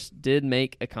 of course, did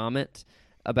make a comment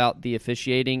about the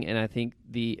officiating, and I think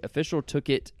the official took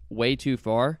it way too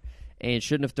far and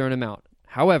shouldn't have thrown him out.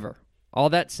 However, all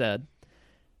that said,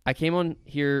 I came on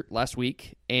here last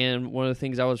week, and one of the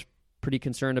things I was pretty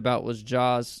concerned about was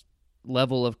Ja's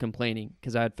level of complaining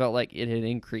because I had felt like it had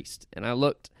increased. And I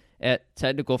looked at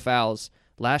technical fouls.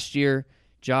 Last year,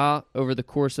 Ja, over the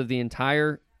course of the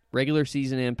entire regular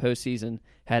season and postseason,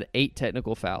 had 8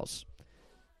 technical fouls.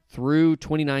 Through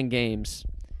 29 games,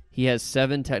 he has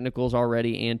 7 technicals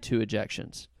already and 2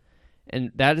 ejections.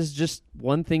 And that is just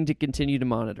one thing to continue to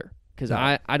monitor. Because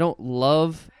I don't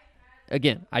love,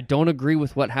 again, I don't agree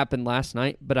with what happened last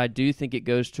night, but I do think it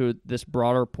goes to this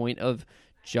broader point of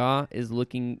Ja is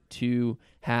looking to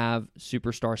have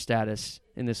superstar status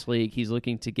in this league. He's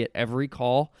looking to get every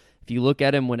call. If you look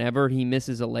at him whenever he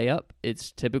misses a layup,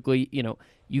 it's typically,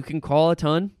 you can call a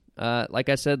ton. Like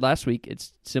I said last week,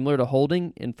 it's similar to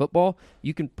holding in football.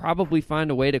 You can probably find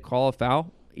a way to call a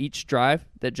foul each drive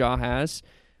that Ja has,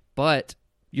 but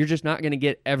you're just not going to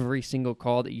get every single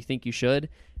call that you think you should.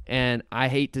 And I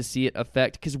hate to see it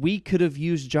affect, because we could have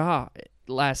used Ja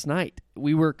last night.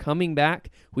 We were coming back.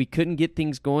 We couldn't get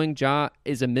things going. Ja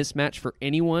is a mismatch for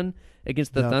anyone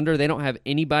against the Thunder. They don't have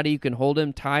anybody who can hold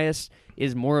him. Tyus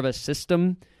is more of a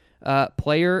system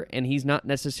player, and he's not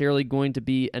necessarily going to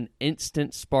be an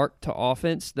instant spark to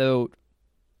offense, though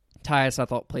Tyus, I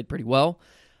thought, played pretty well.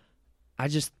 I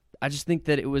just think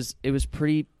that it was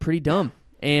pretty dumb,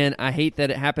 and I hate that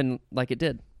it happened like it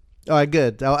did. All right,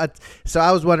 good. So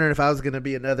I was wondering if I was going to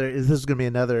be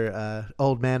another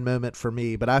old man moment for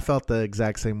me, but I felt the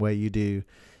exact same way you do.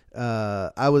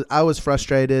 I was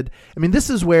frustrated. I mean, this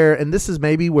is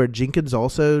maybe where Jenkins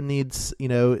also needs,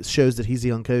 it shows that he's a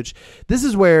young coach. This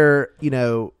is where,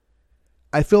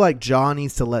 I feel like John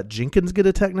needs to let Jenkins get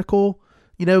a technical,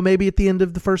 maybe at the end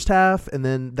of the first half, and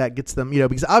then that gets them,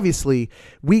 because obviously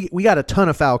we got a ton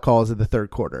of foul calls in the third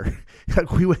quarter.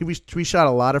 we shot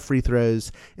a lot of free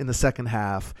throws in the second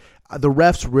half. The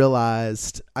refs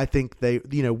realized, I think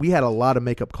we had a lot of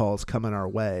makeup calls coming our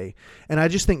way. And I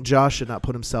just think Josh should not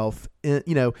put himself in,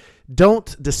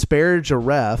 don't disparage a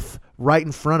ref right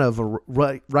in front of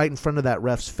that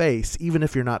ref's face, even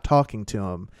if you're not talking to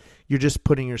him. You're just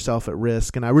putting yourself at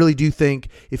risk. And I really do think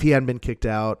if he hadn't been kicked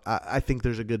out, I think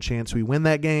there's a good chance we win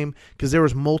that game, because there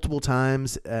was multiple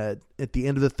times at the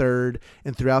end of the third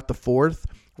and throughout the fourth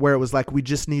where it was like we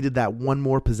just needed that one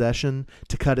more possession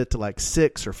to cut it to like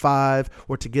 6 or 5,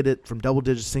 or to get it from double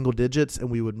digits, single digits,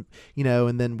 and we would,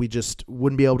 and then we just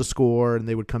wouldn't be able to score, and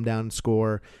they would come down and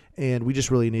score. And we just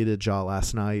really needed Ja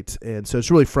last night. And so it's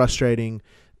really frustrating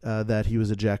that he was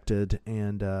ejected.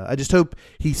 And I just hope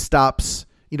he stops.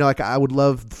 I would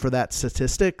love for that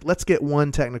statistic. Let's get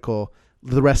one technical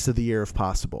the rest of the year if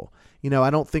possible. I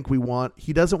don't think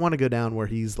he doesn't want to go down where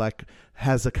he's like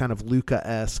has a kind of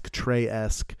Luka-esque,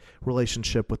 Trey-esque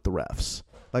relationship with the refs.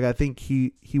 Like, I think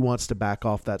he wants to back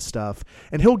off that stuff,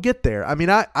 and he'll get there. I mean,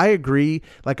 I agree.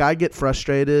 Like, I get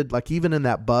frustrated. Like, even in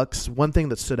that Bucks, one thing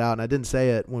that stood out, and I didn't say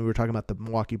it when we were talking about the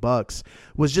Milwaukee Bucks,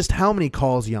 was just how many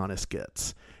calls Giannis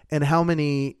gets and how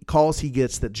many calls he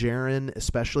gets that Jaren,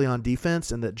 especially on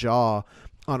defense, and that Ja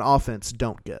on offense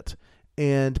don't get.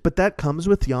 But that comes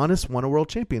with Giannis won a world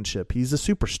championship. He's a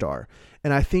superstar.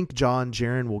 And I think Ja and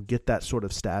Jaren will get that sort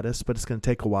of status, but it's going to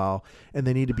take a while, and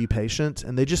they need to be patient,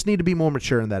 and they just need to be more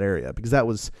mature in that area, because that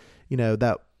was,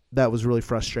 that was really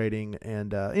frustrating,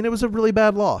 and it was a really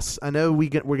bad loss. I know we're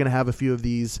going to have a few of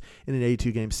these in an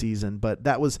 82-game season, but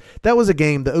that was a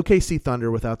game. The OKC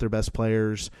Thunder without their best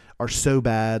players are so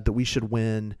bad that we should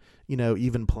win,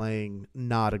 even playing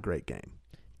not a great game.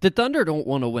 The Thunder don't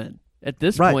want to win at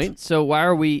this point, so why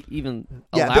are we even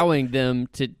allowing them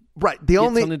to get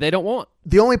something they don't want?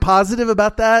 The only positive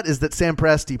about that is that Sam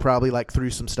Presti probably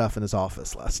threw some stuff in his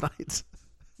office last night.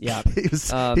 Yeah,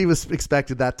 he was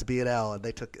expected that to be an L, and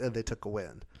they took a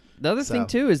win. The other thing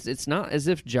too is it's not as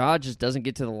if Ja just doesn't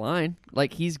get to the line.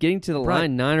 Like, he's getting to the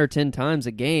line 9 or 10 times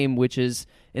a game, which is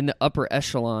in the upper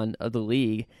echelon of the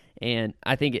league. And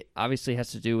I think it obviously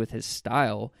has to do with his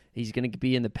style. He's going to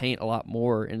be in the paint a lot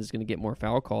more and is going to get more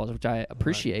foul calls, which I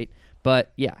appreciate. Right.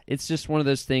 But, yeah, it's just one of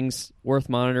those things worth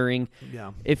monitoring.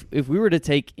 Yeah. If we were to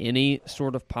take any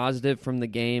sort of positive from the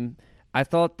game, I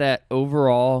thought that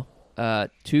overall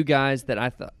two guys that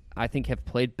I think have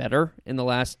played better in the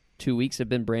last 2 weeks have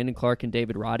been Brandon Clark and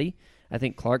David Roddy. I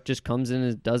think Clark just comes in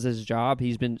and does his job.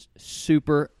 He's been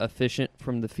super efficient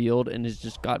from the field and has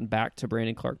just gotten back to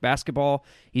Brandon Clark basketball.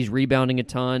 He's rebounding a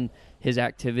ton. His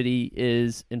activity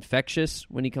is infectious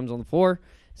when he comes on the floor.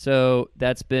 So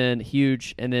that's been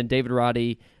huge. And then David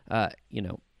Roddy,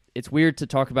 it's weird to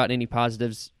talk about any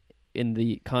positives in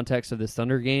the context of this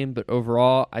Thunder game, but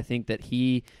overall, I think that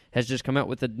he has just come out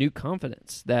with a new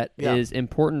confidence that is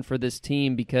important for this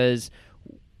team, because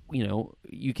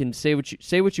you can say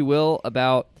what you will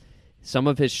about some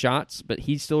of his shots, but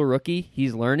he's still a rookie.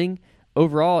 He's learning.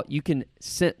 Overall, you can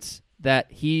sense that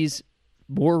he's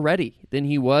more ready than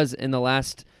he was in the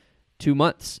last 2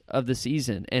 months of the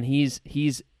season, and he's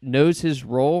knows his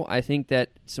role. I think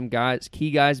that some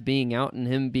key guys being out and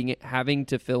him having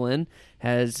to fill in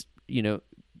has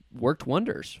worked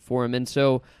wonders for him, and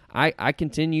so I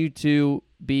continue to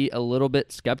be a little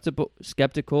bit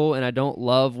skeptical, and I don't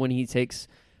love when he takes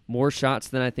more shots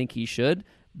than I think he should,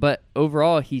 but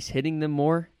overall he's hitting them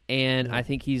more, and I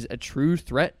think he's a true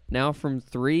threat now from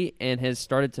three and has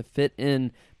started to fit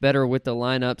in better with the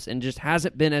lineups and just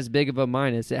hasn't been as big of a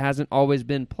minus. It hasn't always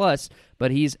been plus,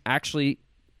 but he's actually,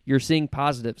 you're seeing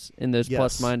positives in those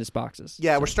plus-minus boxes.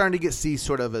 Yeah, we're starting to see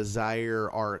sort of a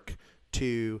Zaire arc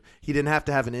he didn't have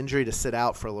to have an injury to sit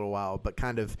out for a little while, but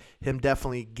kind of him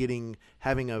definitely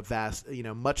having a vast,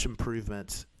 much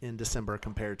improvement in December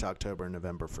compared to October and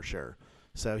November for sure.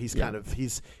 So he's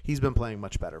he's been playing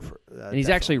much better and he's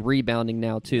actually rebounding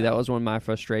now too. Yeah. That was one of my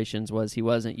frustrations, was he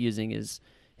wasn't using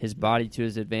his body to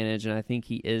his advantage, and I think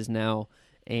he is now,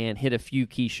 and hit a few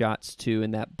key shots too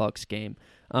in that Bucks game.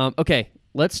 Okay,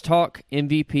 let's talk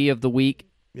MVP of the week,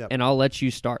 and I'll let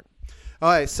you start. All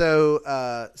right, so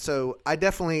I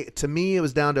definitely, to me, it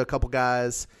was down to a couple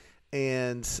guys,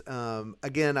 and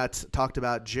again, I talked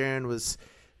about Jaren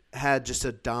had just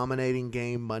a dominating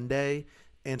game Monday,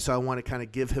 and so I want to kind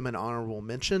of give him an honorable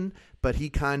mention, but he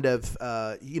kind of,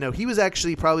 he was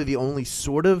actually probably the only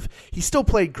he still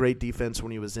played great defense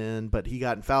when he was in, but he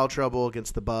got in foul trouble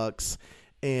against the Bucks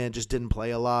and just didn't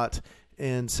play a lot,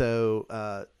 and so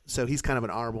he's kind of an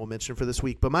honorable mention for this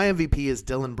week. But my MVP is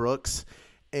Dillon Brooks.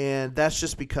 And that's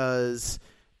just because,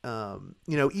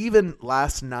 even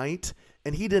last night,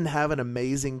 and he didn't have an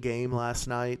amazing game last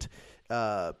night,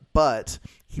 but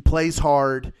he plays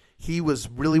hard. He was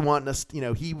really wanting us,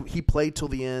 he played till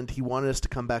the end. He wanted us to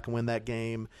come back and win that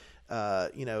game. I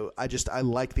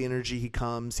like the energy he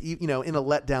comes. In a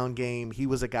letdown game, he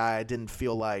was a guy I didn't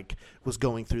feel like was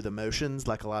going through the motions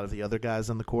like a lot of the other guys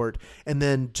on the court. And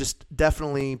then just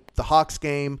definitely the Hawks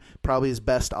game, probably his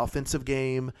best offensive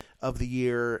game of the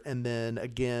year. And then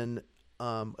again,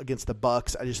 against the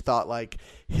Bucks, I just thought like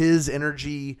his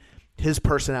energy, his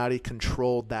personality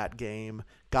controlled that game,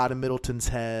 got in Middleton's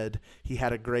head. He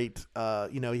had a great,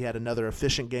 he had another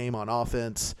efficient game on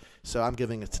offense. So I'm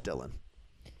giving it to Dillon.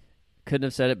 Couldn't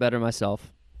have said it better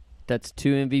myself. That's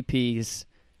 2 MVPs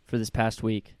for this past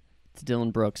week. It's Dillon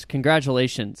Brooks.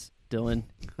 Congratulations, Dillon.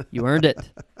 You earned it.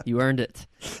 You earned it.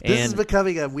 This is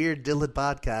becoming a weird Dillon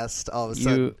podcast all of a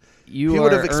sudden. You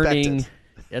are earning.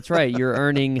 That's right. You're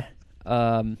earning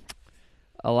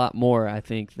a lot more, I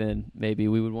think, than maybe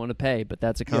we would want to pay. But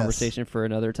that's a conversation for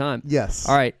another time. Yes.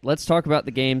 All right, let's talk about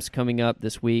the games coming up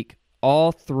this week.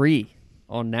 All three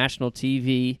on national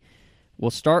TV.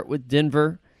 We'll start with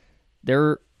Denver.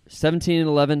 They're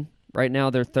 17-11. Right now,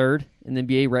 they're third in the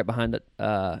NBA, right behind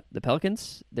the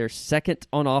Pelicans. They're second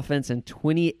on offense and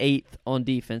 28th on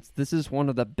defense. This is one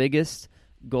of the biggest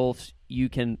gulfs you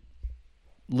can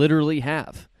literally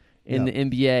have in the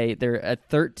NBA. They're at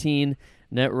 13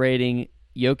 net rating.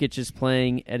 Jokic is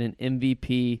playing at an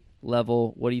MVP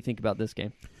level. What do you think about this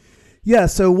game? Yeah,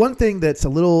 so one thing that's a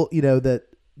little, that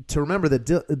to remember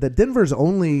that Denver's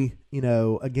only,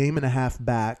 a game and a half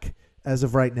back as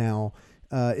of right now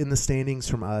in the standings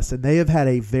from us, and they have had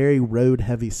a very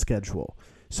road-heavy schedule.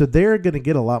 So they're going to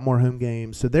get a lot more home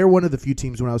games. So they're one of the few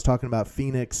teams when I was talking about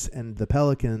Phoenix and the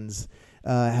Pelicans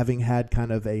having had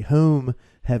kind of a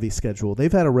home-heavy schedule.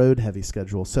 They've had a road-heavy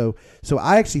schedule. So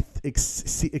I actually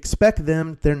expect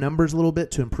their numbers a little bit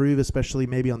to improve, especially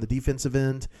maybe on the defensive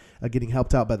end, getting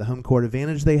helped out by the home court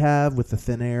advantage they have with the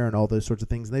thin air and all those sorts of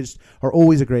things. And they just are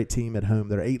always a great team at home.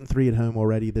 They're 8-3 at home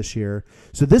already this year.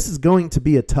 So this is going to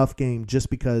be a tough game just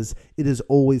because it is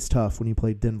always tough when you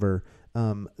play Denver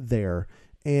there.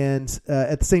 And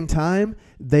at the same time,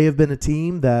 they have been a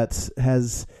team that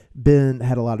has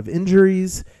had a lot of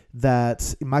injuries,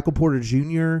 that Michael Porter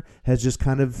Jr. has just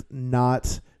kind of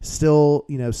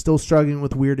still struggling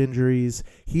with weird injuries.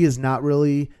 He has not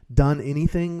really done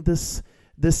anything this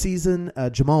season.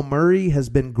 Jamal Murray has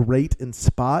been great in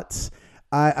spots.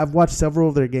 I've watched several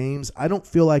of their games. I don't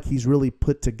feel like he's really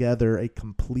put together a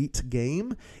complete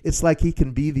game. It's like he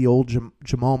can be the old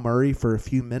Jamal Murray for a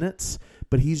few minutes,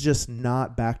 but he's just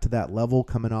not back to that level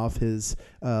coming off his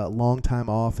long time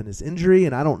off and his injury,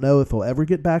 and I don't know if he'll ever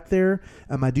get back there.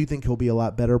 I do think he'll be a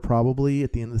lot better probably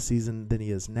at the end of the season than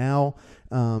he is now.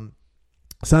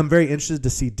 So I'm very interested to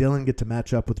see Dylan get to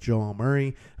match up with Jamal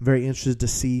Murray. I'm very interested to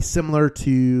see, similar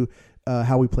to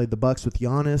how we played the Bucks with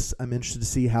Giannis, I'm interested to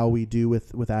see how we do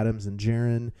with Adams and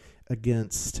Jaren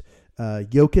against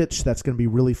Jokic. That's going to be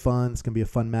really fun. It's going to be a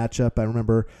fun matchup. I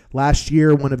remember last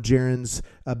year one of Jaren's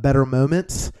better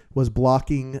moments was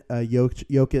blocking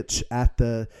Jokic at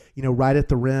the right at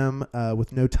the rim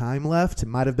with no time left. It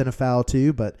might have been a foul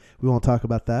too, but we won't talk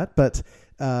about that. But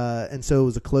and so it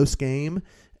was a close game.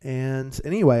 And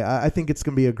anyway, I think it's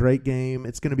going to be a great game.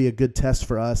 It's going to be a good test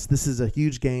for us. This is a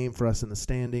huge game for us in the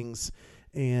standings.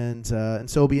 And so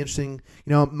it'll be interesting.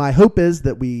 My hope is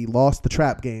that we lost the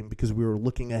trap game because we were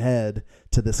looking ahead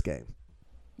to this game.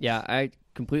 Yeah, I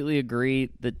completely agree.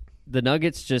 The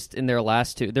Nuggets just in their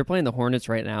last two, they're playing the Hornets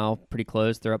right now, pretty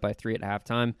close. They're up by 3 at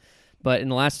halftime. But in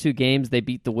the last two games, they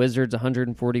beat the Wizards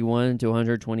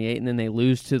 141-128, and then they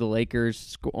lose to the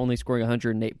Lakers, only scoring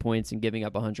 108 points and giving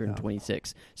up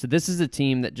 126. Yeah. So this is a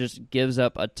team that just gives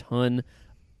up a ton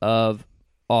of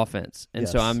offense. And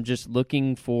so I'm just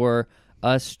looking for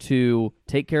us to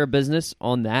take care of business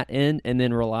on that end and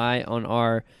then rely on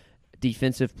our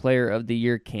defensive player of the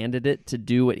year candidate to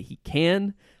do what he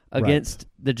can against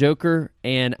the Joker,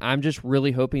 and I'm just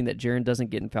really hoping that Jaren doesn't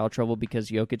get in foul trouble because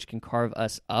Jokic can carve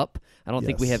us up. I don't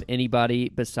think we have anybody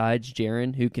besides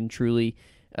Jaren who can truly,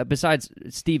 besides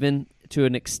Steven to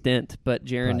an extent, but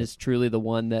Jaren is truly the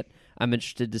one that I'm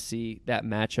interested to see that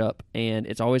matchup, and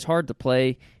it's always hard to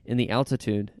play in the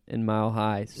altitude in Mile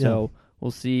High, so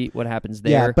we'll see what happens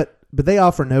there. Yeah, but they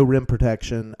offer no rim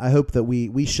protection. I hope that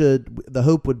we should, the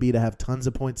hope would be to have tons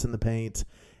of points in the paint.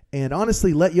 And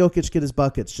honestly, let Jokic get his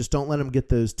buckets. Just don't let him get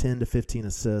those 10 to 15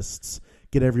 assists.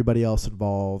 Get everybody else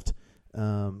involved.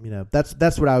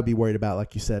 That's what I would be worried about.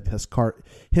 Like you said,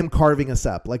 him carving us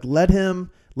up. Like let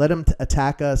him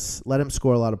attack us. Let him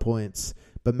score a lot of points.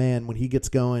 But man, when he gets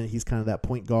going, he's kind of that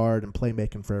point guard and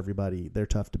playmaking for everybody. They're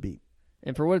tough to beat.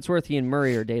 And for what it's worth, he and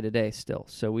Murray are day-to-day still.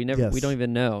 So we don't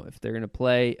even know if they're going to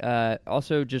play.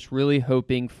 Also, just really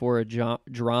hoping for a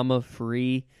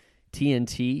drama-free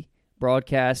TNT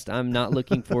broadcast. I'm not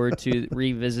looking forward to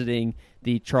revisiting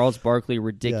the Charles Barkley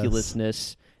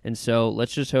ridiculousness. And so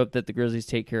let's just hope that the Grizzlies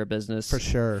take care of business for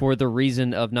sure, for the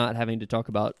reason of not having to talk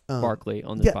about Barkley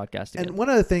on this podcast again. And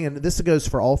one other thing, and this goes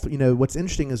for all, what's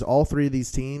interesting is all three of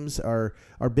these teams are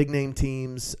big name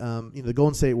teams. The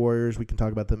Golden State Warriors, we can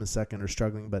talk about them in a second, are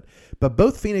struggling, but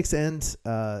both Phoenix and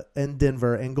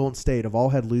Denver and Golden State have all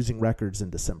had losing records in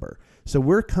December. So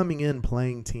we're coming in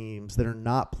playing teams that are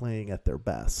not playing at their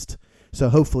best. So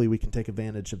hopefully we can take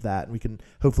advantage of that, and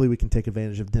hopefully we can take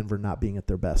advantage of Denver not being at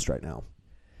their best right now.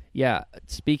 Yeah,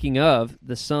 speaking of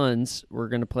the Suns, we're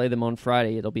going to play them on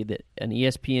Friday. It'll be an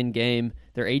ESPN game.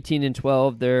 They're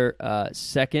 18-12. They're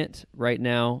second right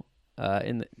now.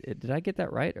 Did I get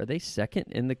that right? Are they second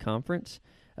in the conference?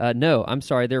 No, I'm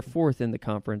sorry, they're 4th in the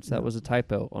conference. That was a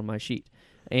typo on my sheet.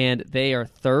 And they are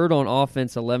 3rd on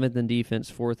offense, 11th in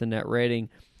defense, 4th in net rating.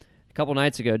 A couple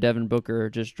nights ago, Devin Booker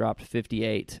just dropped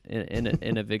 58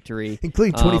 in a victory.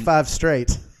 Including 25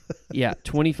 straight. Yeah,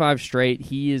 25 straight.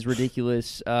 He is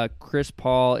ridiculous. Chris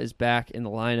Paul is back in the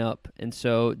lineup, and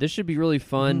so this should be really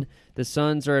fun. The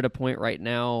Suns are at a point right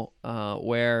now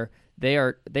where they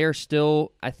are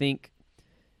still, I think,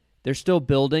 they're still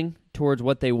building towards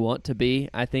what they want to be.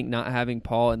 I think not having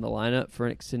Paul in the lineup for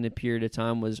an extended period of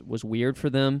time was weird for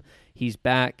them. He's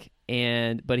back,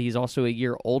 but he's also a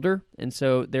year older, and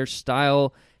so their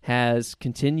style has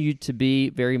continued to be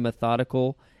very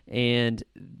methodical, and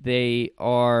they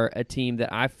are a team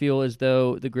that I feel as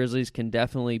though the Grizzlies can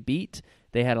definitely beat.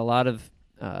 They had a lot of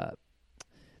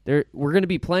we're going to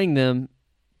be playing them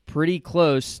pretty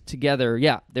close together.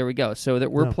 Yeah, there we go. So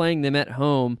that we're playing them at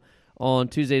home on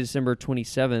Tuesday, December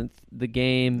 27th, the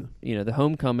game, the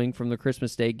homecoming from the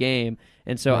Christmas Day game.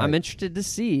 And so I'm interested to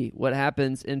see what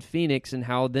happens in Phoenix and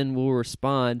how then we'll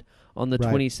respond on the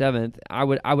 27th. I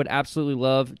would absolutely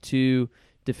love to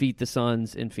defeat the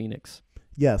Suns in Phoenix.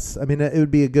 Yes. I mean, it would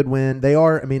be a good win. They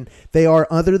are,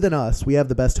 other than us, we have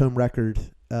the best home record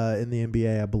in the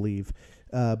NBA, I believe.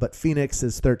 But Phoenix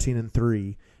is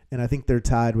 13-3, and I think they're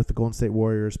tied with the Golden State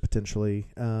Warriors potentially.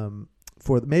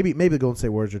 Maybe the Golden State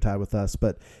Warriors are tied with us,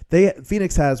 but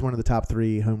Phoenix has one of the top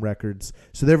 3 home records,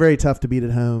 so they're very tough to beat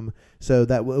at home. So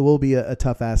that will be a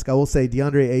tough ask. I will say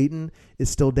DeAndre Ayton is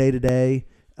still day to day.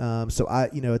 So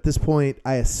at this point,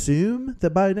 I assume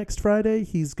that by next Friday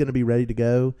he's going to be ready to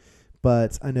go.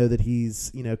 But I know that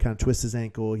he's kind of twists his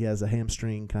ankle. He has a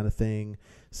hamstring kind of thing.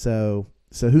 So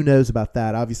who knows about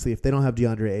that? Obviously, if they don't have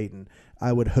DeAndre Ayton,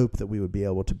 I would hope that we would be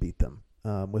able to beat them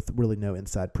with really no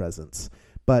inside presence.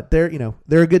 But they're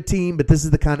a good team. But this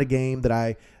is the kind of game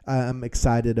that I'm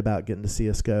excited about getting to see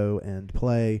us go and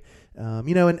play. Not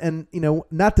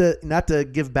to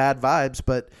give bad vibes,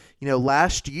 but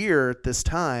last year at this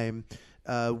time,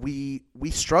 we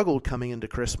struggled coming into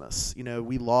Christmas.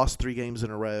 We lost 3 games in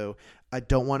a row. I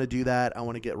don't want to do that. I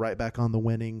want to get right back on the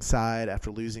winning side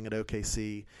after losing at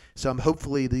OKC. So I'm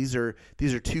hopefully these are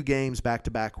 2 games back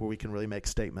to back where we can really make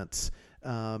statements.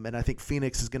 And I think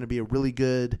Phoenix is going to be a really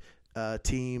good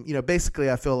team.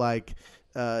 Basically I feel like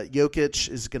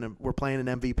Jokic we're playing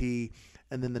an MVP,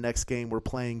 and then the next game we're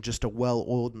playing just a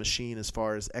well-oiled machine as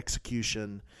far as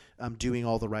execution, doing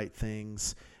all the right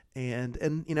things.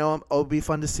 And it'll be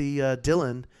fun to see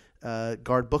Dylan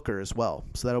guard Booker as well.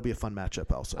 So that'll be a fun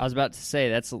matchup also. I was about to say,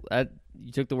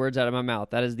 you took the words out of my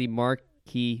mouth. That is the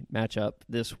marquee matchup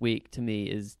this week to me,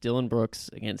 is Dylan Brooks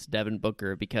against Devin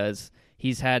Booker, because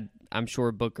he's had, I'm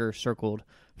sure, Booker circled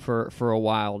for a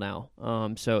while now.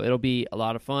 So it'll be a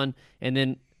lot of fun. And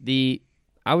then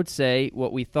I would say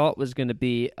what we thought was going to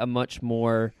be a much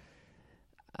more,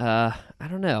 I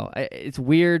don't know, it's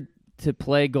weird to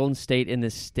play Golden State in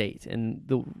this state. And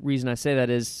the reason I say that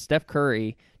is Steph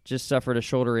Curry just suffered a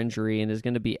shoulder injury and is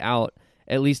going to be out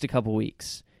at least a couple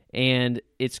weeks. And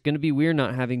it's going to be weird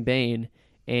not having Bane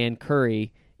and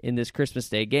Curry in this Christmas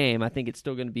Day game. I think it's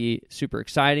still going to be super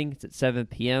exciting. It's at 7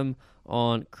 p.m.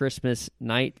 on Christmas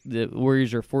night. The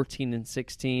Warriors are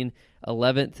 14-16,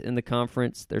 11th in the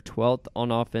conference. They're 12th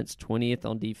on offense, 20th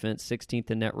on defense, 16th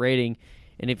in net rating.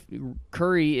 And if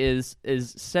Curry is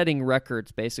setting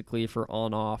records basically for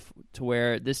on-off, to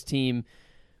where this team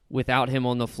without him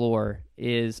on the floor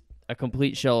is a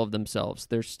complete shell of themselves.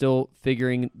 They're still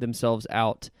figuring themselves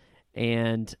out.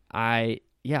 And I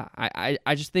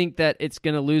just think that it's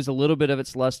going to lose a little bit of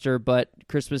its luster, but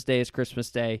Christmas Day is Christmas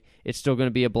Day. It's still going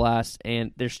to be a blast,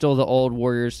 and they're still the old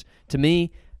Warriors. To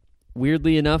me,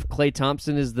 weirdly enough, Klay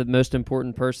Thompson is the most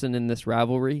important person in this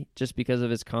rivalry just because of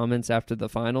his comments after the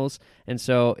finals. And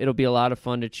so it'll be a lot of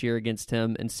fun to cheer against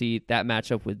him and see that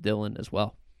matchup with Dylan as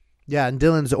well. Yeah, and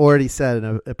Dylan's already said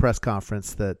in a press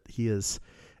conference that he is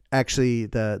actually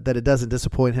that it doesn't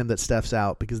disappoint him that Steph's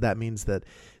out, because that means that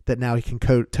now he can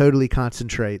totally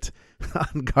concentrate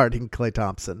on guarding Klay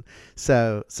Thompson.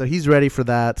 So he's ready for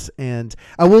that. And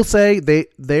I will say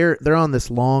they're on this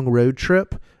long road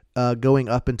trip going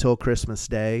up until Christmas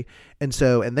Day. And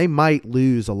they might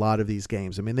lose a lot of these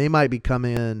games. I mean, they might be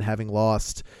coming in having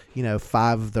lost,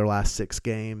 5 of their last 6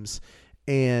 games.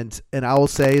 And I will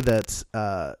say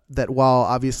that while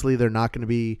obviously they're not going to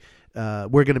be,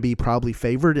 we're going to be probably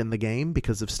favored in the game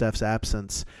because of Steph's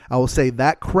absence, I will say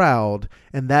that crowd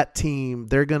and that team,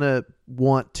 they're going to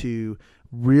want to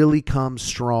really come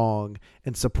strong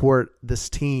and support this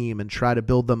team and try to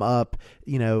build them up,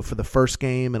 for the first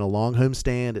game in a long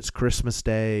homestand. It's Christmas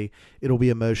Day. It'll be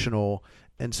emotional.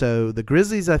 And so the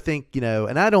Grizzlies, I think,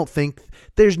 and I don't think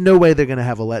there's no way they're going to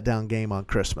have a letdown game on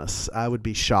Christmas. I would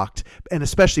be shocked, and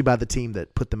especially by the team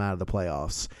that put them out of the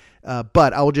playoffs.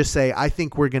 But I will just say, I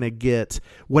think we're going to get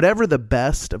whatever the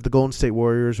best of the Golden State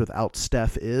Warriors without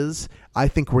Steph is. I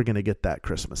think we're going to get that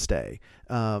Christmas Day.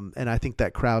 And I think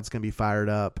that crowd's going to be fired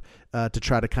up to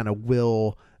try to kind of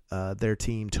will their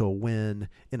team to a win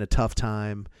in a tough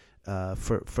time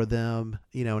for them,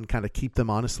 and kind of keep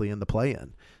them honestly in the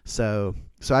play-in. So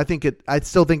I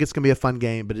still think it's going to be a fun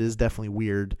game, but it is definitely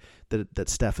weird that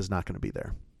Steph is not going to be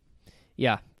there.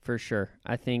 Yeah, for sure.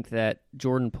 I think that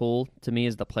Jordan Poole, to me,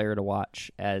 is the player to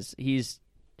watch, as he's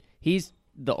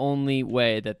the only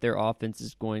way that their offense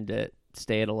is going to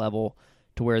stay at a level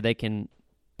to where they can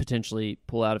potentially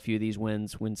pull out a few of these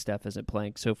wins when Steph isn't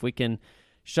playing. So if we can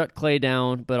shut Clay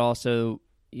down, but also,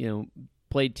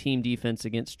 play team defense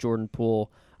against Jordan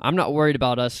Poole, I'm not worried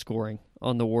about us scoring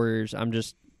on the Warriors. I'm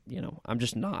just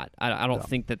not. I don't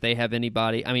think that they have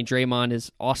anybody. I mean, Draymond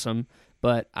is awesome,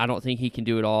 but I don't think he can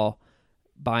do it all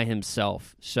by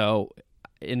himself. So,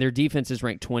 and their defense is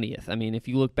ranked 20th. I mean, if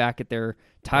you look back at their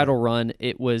title run,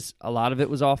 a lot of it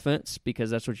was offense, because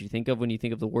that's what you think of when you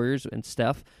think of the Warriors and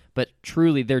Steph, but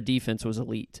truly their defense was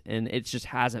elite, and it just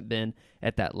hasn't been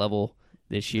at that level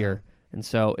this year. And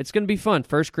so it's going to be fun.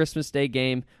 First Christmas Day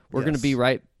game. We're going to be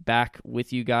right back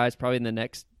with you guys probably in the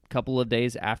next couple of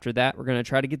days after that. We're going to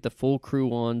try to get the full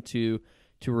crew on to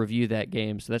review that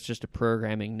game. So that's just a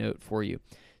programming note for you.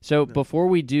 So before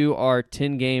we do our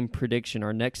 10-game prediction,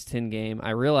 our next 10 game,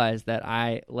 I realized that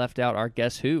I left out our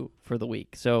Guess Who for the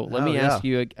week. So let me ask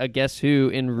you a Guess Who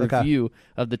in review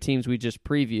of the teams we just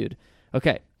previewed.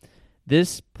 Okay,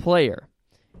 this player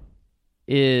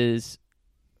is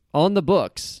on the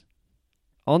books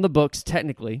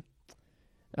technically,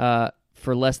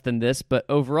 for less than this, but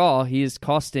overall he is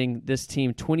costing this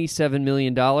team $27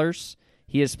 million.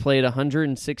 He has played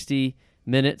 160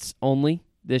 minutes only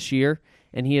this year,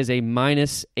 and he is a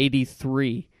minus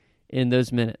 83 in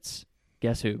those minutes.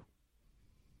 Guess who?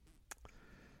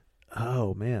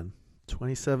 Oh, man.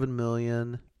 $27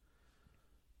 million.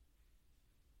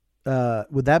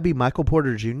 Would that be Michael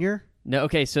Porter Jr.? No,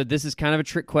 okay, so this is kind of a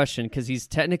trick question, because he's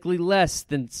technically less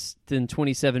than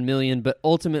 $27 million, but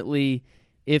ultimately,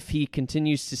 if he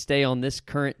continues to stay on this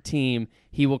current team,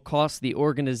 he will cost the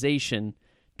organization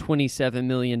 $27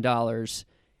 million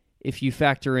if you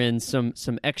factor in some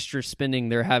extra spending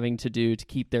they're having to do to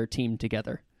keep their team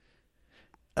together.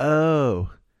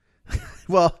 Oh.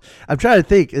 Well, I'm trying to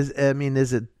think.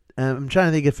 I'm trying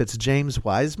to think if it's James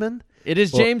Wiseman. It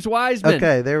is James Wiseman.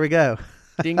 Okay, there we go.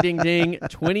 Ding, ding, ding.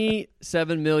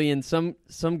 $27 million.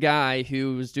 Some guy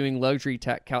who was doing luxury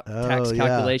tax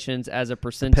calculations as a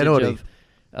percentage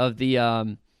of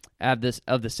the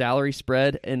salary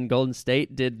spread in Golden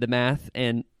State did the math,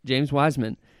 and James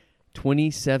Wiseman,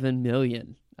 $27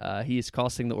 million. He is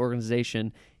costing the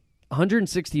organization.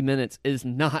 160 minutes is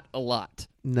not a lot.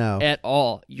 No. At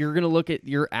all. You're going to look at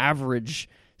your average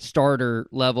starter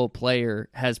level player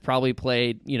has probably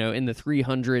played, in the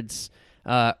 300s,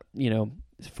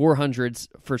 400s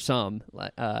for some.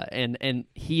 And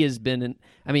he has been,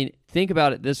 think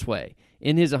about it this way.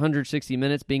 In his 160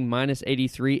 minutes being minus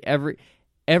 83,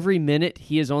 every minute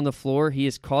he is on the floor, he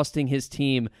is costing his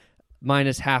team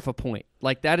minus half a point.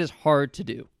 Like, that is hard to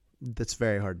do. That's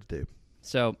very hard to do.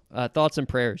 So, thoughts and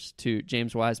prayers to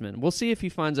James Wiseman. We'll see if he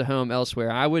finds a home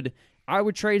elsewhere. I would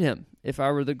trade him if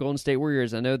I were the Golden State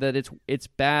Warriors. I know that it's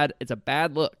bad. It's a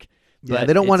bad look. Yeah,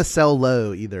 they don't want to sell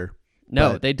low either.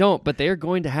 No, they don't, but they're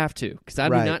going to have to, because I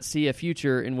do not see a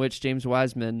future in which James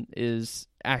Wiseman is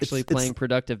actually playing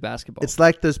productive basketball. It's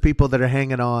like those people that are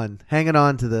hanging on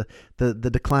to the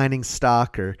declining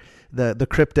stock or the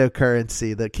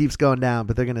cryptocurrency that keeps going down,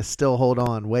 but they're going to still hold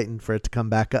on, waiting for it to come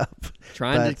back up.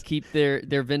 Trying to keep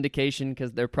their vindication,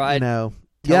 because their pride tells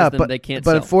them they can't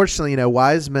But sell. Unfortunately,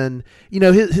 Wiseman,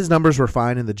 his numbers were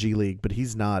fine in the G League, but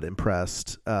he's not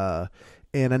impressed.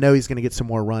 And I know he's going to get some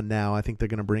more run now. I think they're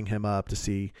going to bring him up to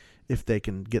see if they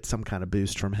can get some kind of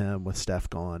boost from him with Steph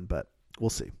gone, but we'll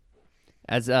see.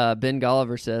 As Ben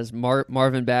Golliver says,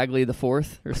 Marvin Bagley the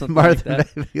fourth or something like that.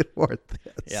 Marvin Bagley the fourth.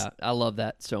 Yes. Yeah, I love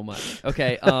that so much.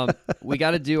 Okay, we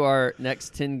got to do our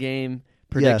next 10-game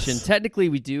prediction. Yes. Technically,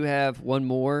 we do have one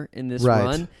more in this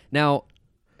run. Now,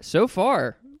 so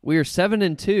far, we are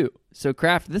 7-2. So,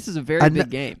 Kraft, this is a very big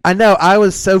game. I know. I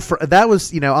was that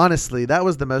was, honestly, that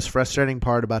was the most frustrating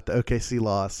part about the OKC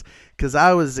loss, because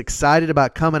I was excited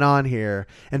about coming on here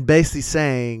and basically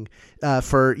saying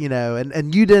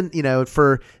and you didn't,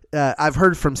 I've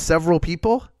heard from several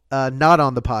people not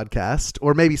on the podcast,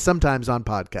 or maybe sometimes on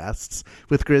podcasts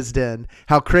with GrizzDen,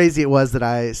 how crazy it was that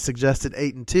I suggested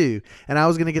 8-2, and I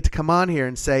was going to get to come on here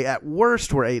and say at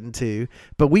worst we're 8-2,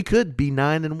 but we could be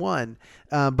 9-1.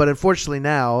 But unfortunately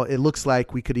now it looks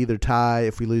like we could either tie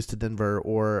if we lose to Denver,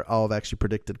 or I'll have actually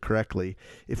predicted correctly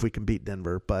if we can beat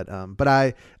Denver. But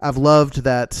I've loved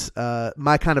that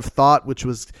my kind of thought, which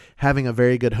was having a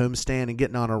very good homestand and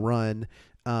getting on a run.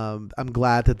 I'm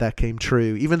glad that came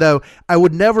true, even though I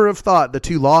would never have thought the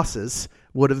two losses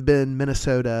would have been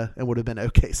Minnesota and would have been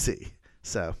OKC.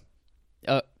 So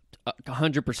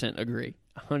 100% agree.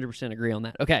 100% agree on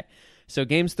that. Okay. So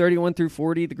games 31 through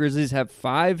 40, the Grizzlies have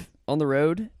 5 on the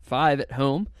road, 5 at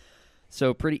home.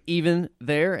 So pretty even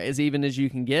there, as even as you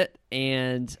can get.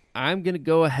 And I'm going to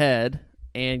go ahead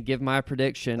and give my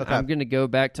prediction. Okay. I'm going to go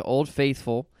back to Old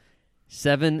Faithful,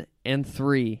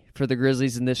 7-3 for the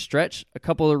Grizzlies in this stretch. A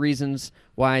couple of reasons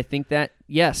why I think that.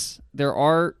 Yes, there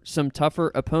are some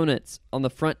tougher opponents on the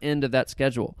front end of that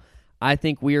schedule. I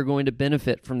think we are going to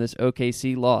benefit from this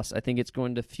OKC loss. I think it's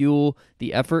going to fuel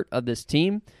the effort of this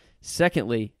team.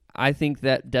 Secondly, I think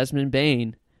that Desmond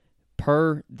Bane,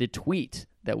 per the tweet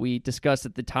that we discussed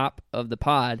at the top of the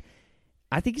pod,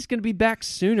 I think he's going to be back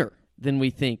sooner than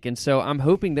we think. And so I'm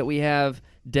hoping that we have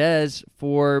Des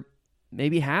for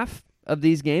maybe half of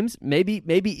these games, maybe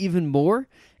even more.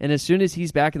 And as soon as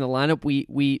he's back in the lineup,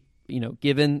 we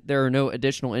given there are no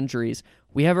additional injuries,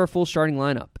 we have our full starting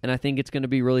lineup. And I think it's going to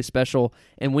be really special.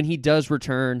 And when he does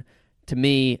return, to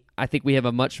me, I think we have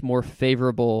a much more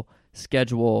favorable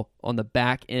schedule on the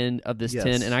back end of this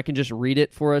 10, and I can just read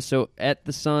it for us. So at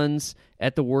the Suns,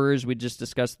 at the Warriors, we just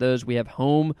discussed those. We have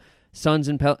home Suns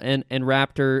and Suns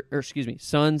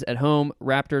at home,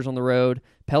 Raptors on the road,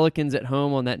 Pelicans at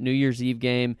home on that New Year's Eve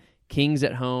game, Kings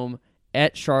at home,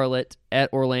 at Charlotte,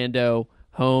 at Orlando,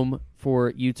 home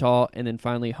for Utah, and then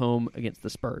finally home against the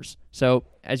Spurs. So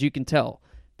as you can tell,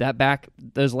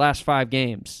 those last 5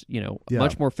 games,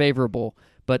 much more favorable.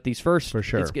 But these first, for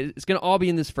sure, it's going to all be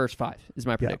in this first 5. Is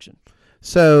my prediction. Yeah.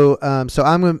 So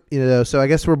I'm going, so I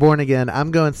guess we're born again.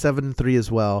 I'm going 7-3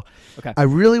 as well. Okay. I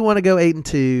really want to go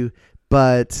 8-2,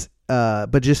 but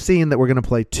just seeing that we're going to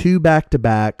play 2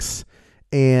 back-to-backs,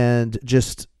 and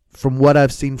just from what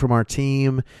I've seen from our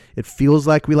team, it feels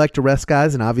like we like to rest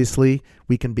guys, and obviously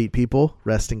we can beat people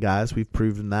resting guys. We've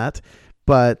proven that.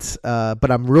 But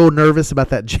I'm real nervous about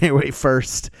that January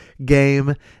 1st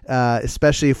game,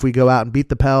 especially if we go out and beat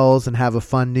the Pels and have a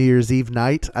fun New Year's Eve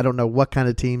night. I don't know what kind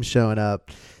of team's showing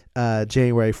up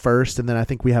January 1st, and then I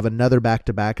think we have another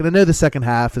back-to-back. And I know the second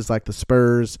half is like the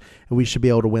Spurs, and we should be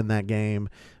able to win that game.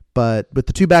 But the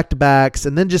 2 back-to-backs,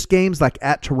 and then just games like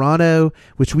at Toronto,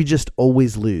 which we just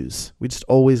always lose. We just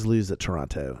always lose at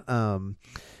Toronto.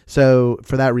 So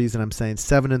for that reason, I'm saying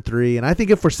 7-3, and I think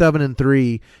if we're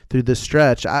 7-3 through this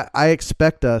stretch, I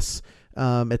expect us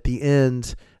at the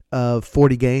end of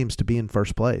 40 games to be in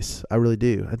first place. I really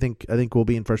do. I think we'll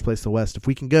be in first place in the West if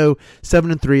we can go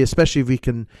 7-3, especially if we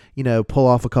can pull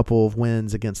off a couple of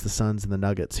wins against the Suns and the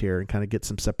Nuggets here and kind of get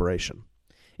some separation.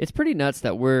 It's pretty nuts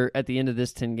that we're at the end of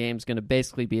this 10 games going to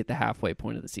basically be at the halfway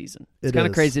point of the season. It's kind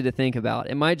of crazy to think about.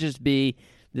 It might just be,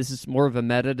 this is more of a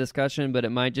meta discussion, but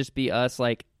it might just be us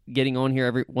like getting on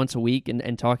here once a week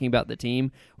and talking about the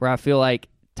team, where I feel like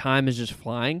time is just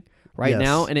flying right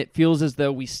now, and it feels as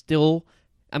though we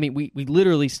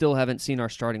literally still haven't seen our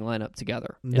starting lineup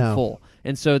together in full.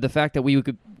 And so the fact that we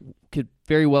could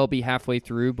very well be halfway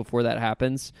through before that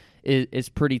happens is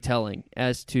pretty telling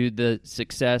as to the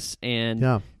success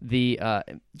and the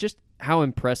just how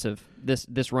impressive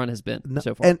this run has been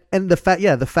so far. And the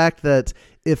fact that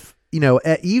if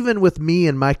even with me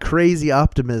and my crazy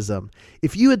optimism,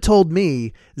 if you had told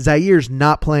me Zaire's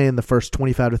not playing the first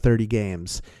 25 to 30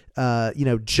 games,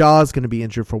 Jaw's going to be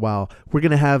injured for a while, we're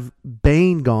going to have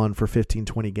Bane gone for 15,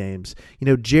 20 games,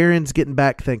 Jaren's getting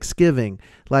back Thanksgiving,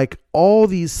 like all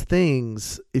these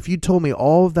things, if you told me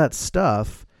all of that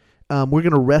stuff, we're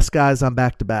going to rest guys on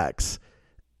back-to-backs,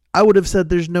 I would have said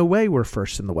there's no way we're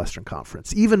first in the Western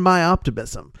Conference, even my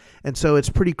optimism. And so it's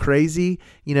pretty crazy,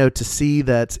 to see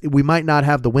that we might not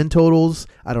have the win totals.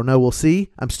 I don't know. We'll see.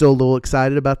 I'm still a little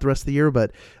excited about the rest of the year,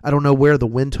 but I don't know where the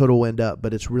win total will end up,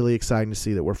 but it's really exciting to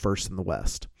see that we're first in the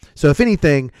West. So if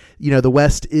anything, the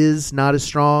West is not as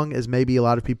strong as maybe a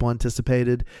lot of people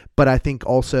anticipated, but I think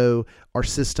also our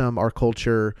system, our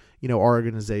culture, our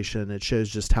organization, it shows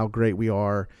just how great we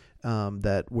are,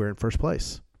 that we're in first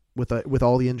place. With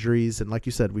all the injuries, and like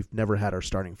you said, we've never had our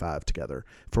starting 5 together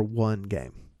for one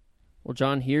game. Well,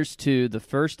 John, here's to the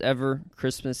first ever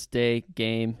Christmas Day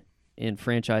game in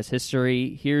franchise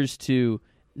history. Here's to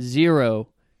 0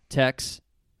 texts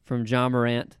from John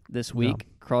Morant this week.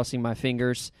 crossing my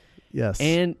fingers. Yes.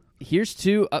 And here's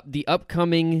to the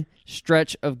upcoming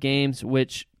stretch of games,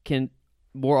 which can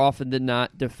more often than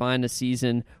not define a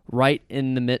season right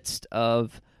in the midst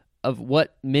of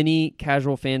what many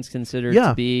casual fans consider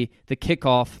to be the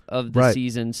kickoff of the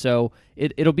season. So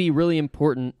it'll be really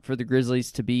important for the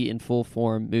Grizzlies to be in full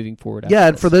form moving forward. Yeah,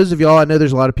 and for those of y'all, I know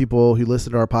there's a lot of people who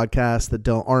listen to our podcast that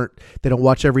don't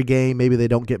watch every game. Maybe they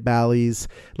don't get Bally's.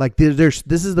 Like this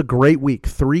is the great week.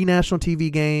 3 national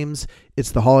TV games.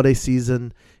 It's the holiday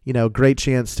season. Great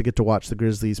chance to get to watch the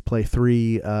Grizzlies play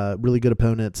 3 really good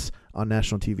opponents on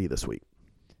national TV this week.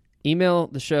 Email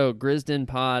the show,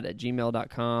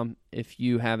 grizzdenpod@gmail.com, if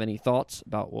you have any thoughts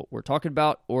about what we're talking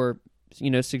about, or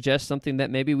suggest something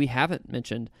that maybe we haven't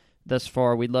mentioned thus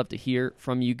far. We'd love to hear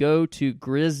from you. Go to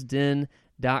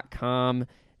grizzden.com.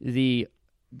 The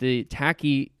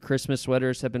tacky Christmas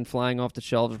sweaters have been flying off the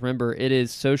shelves. Remember, it is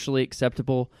socially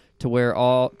acceptable to wear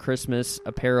all Christmas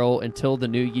apparel until the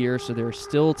new year, so there's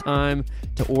still time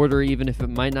to order, even if it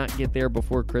might not get there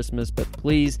before Christmas. But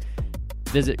please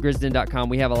visit grizzden.com.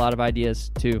 We have a lot of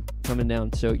ideas too coming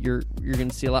down, so you're going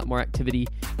to see a lot more activity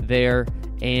there.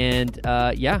 And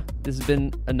this has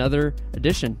been another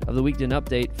edition of the WeekDen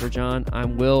Update. For John,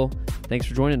 I'm Will. Thanks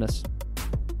for joining us.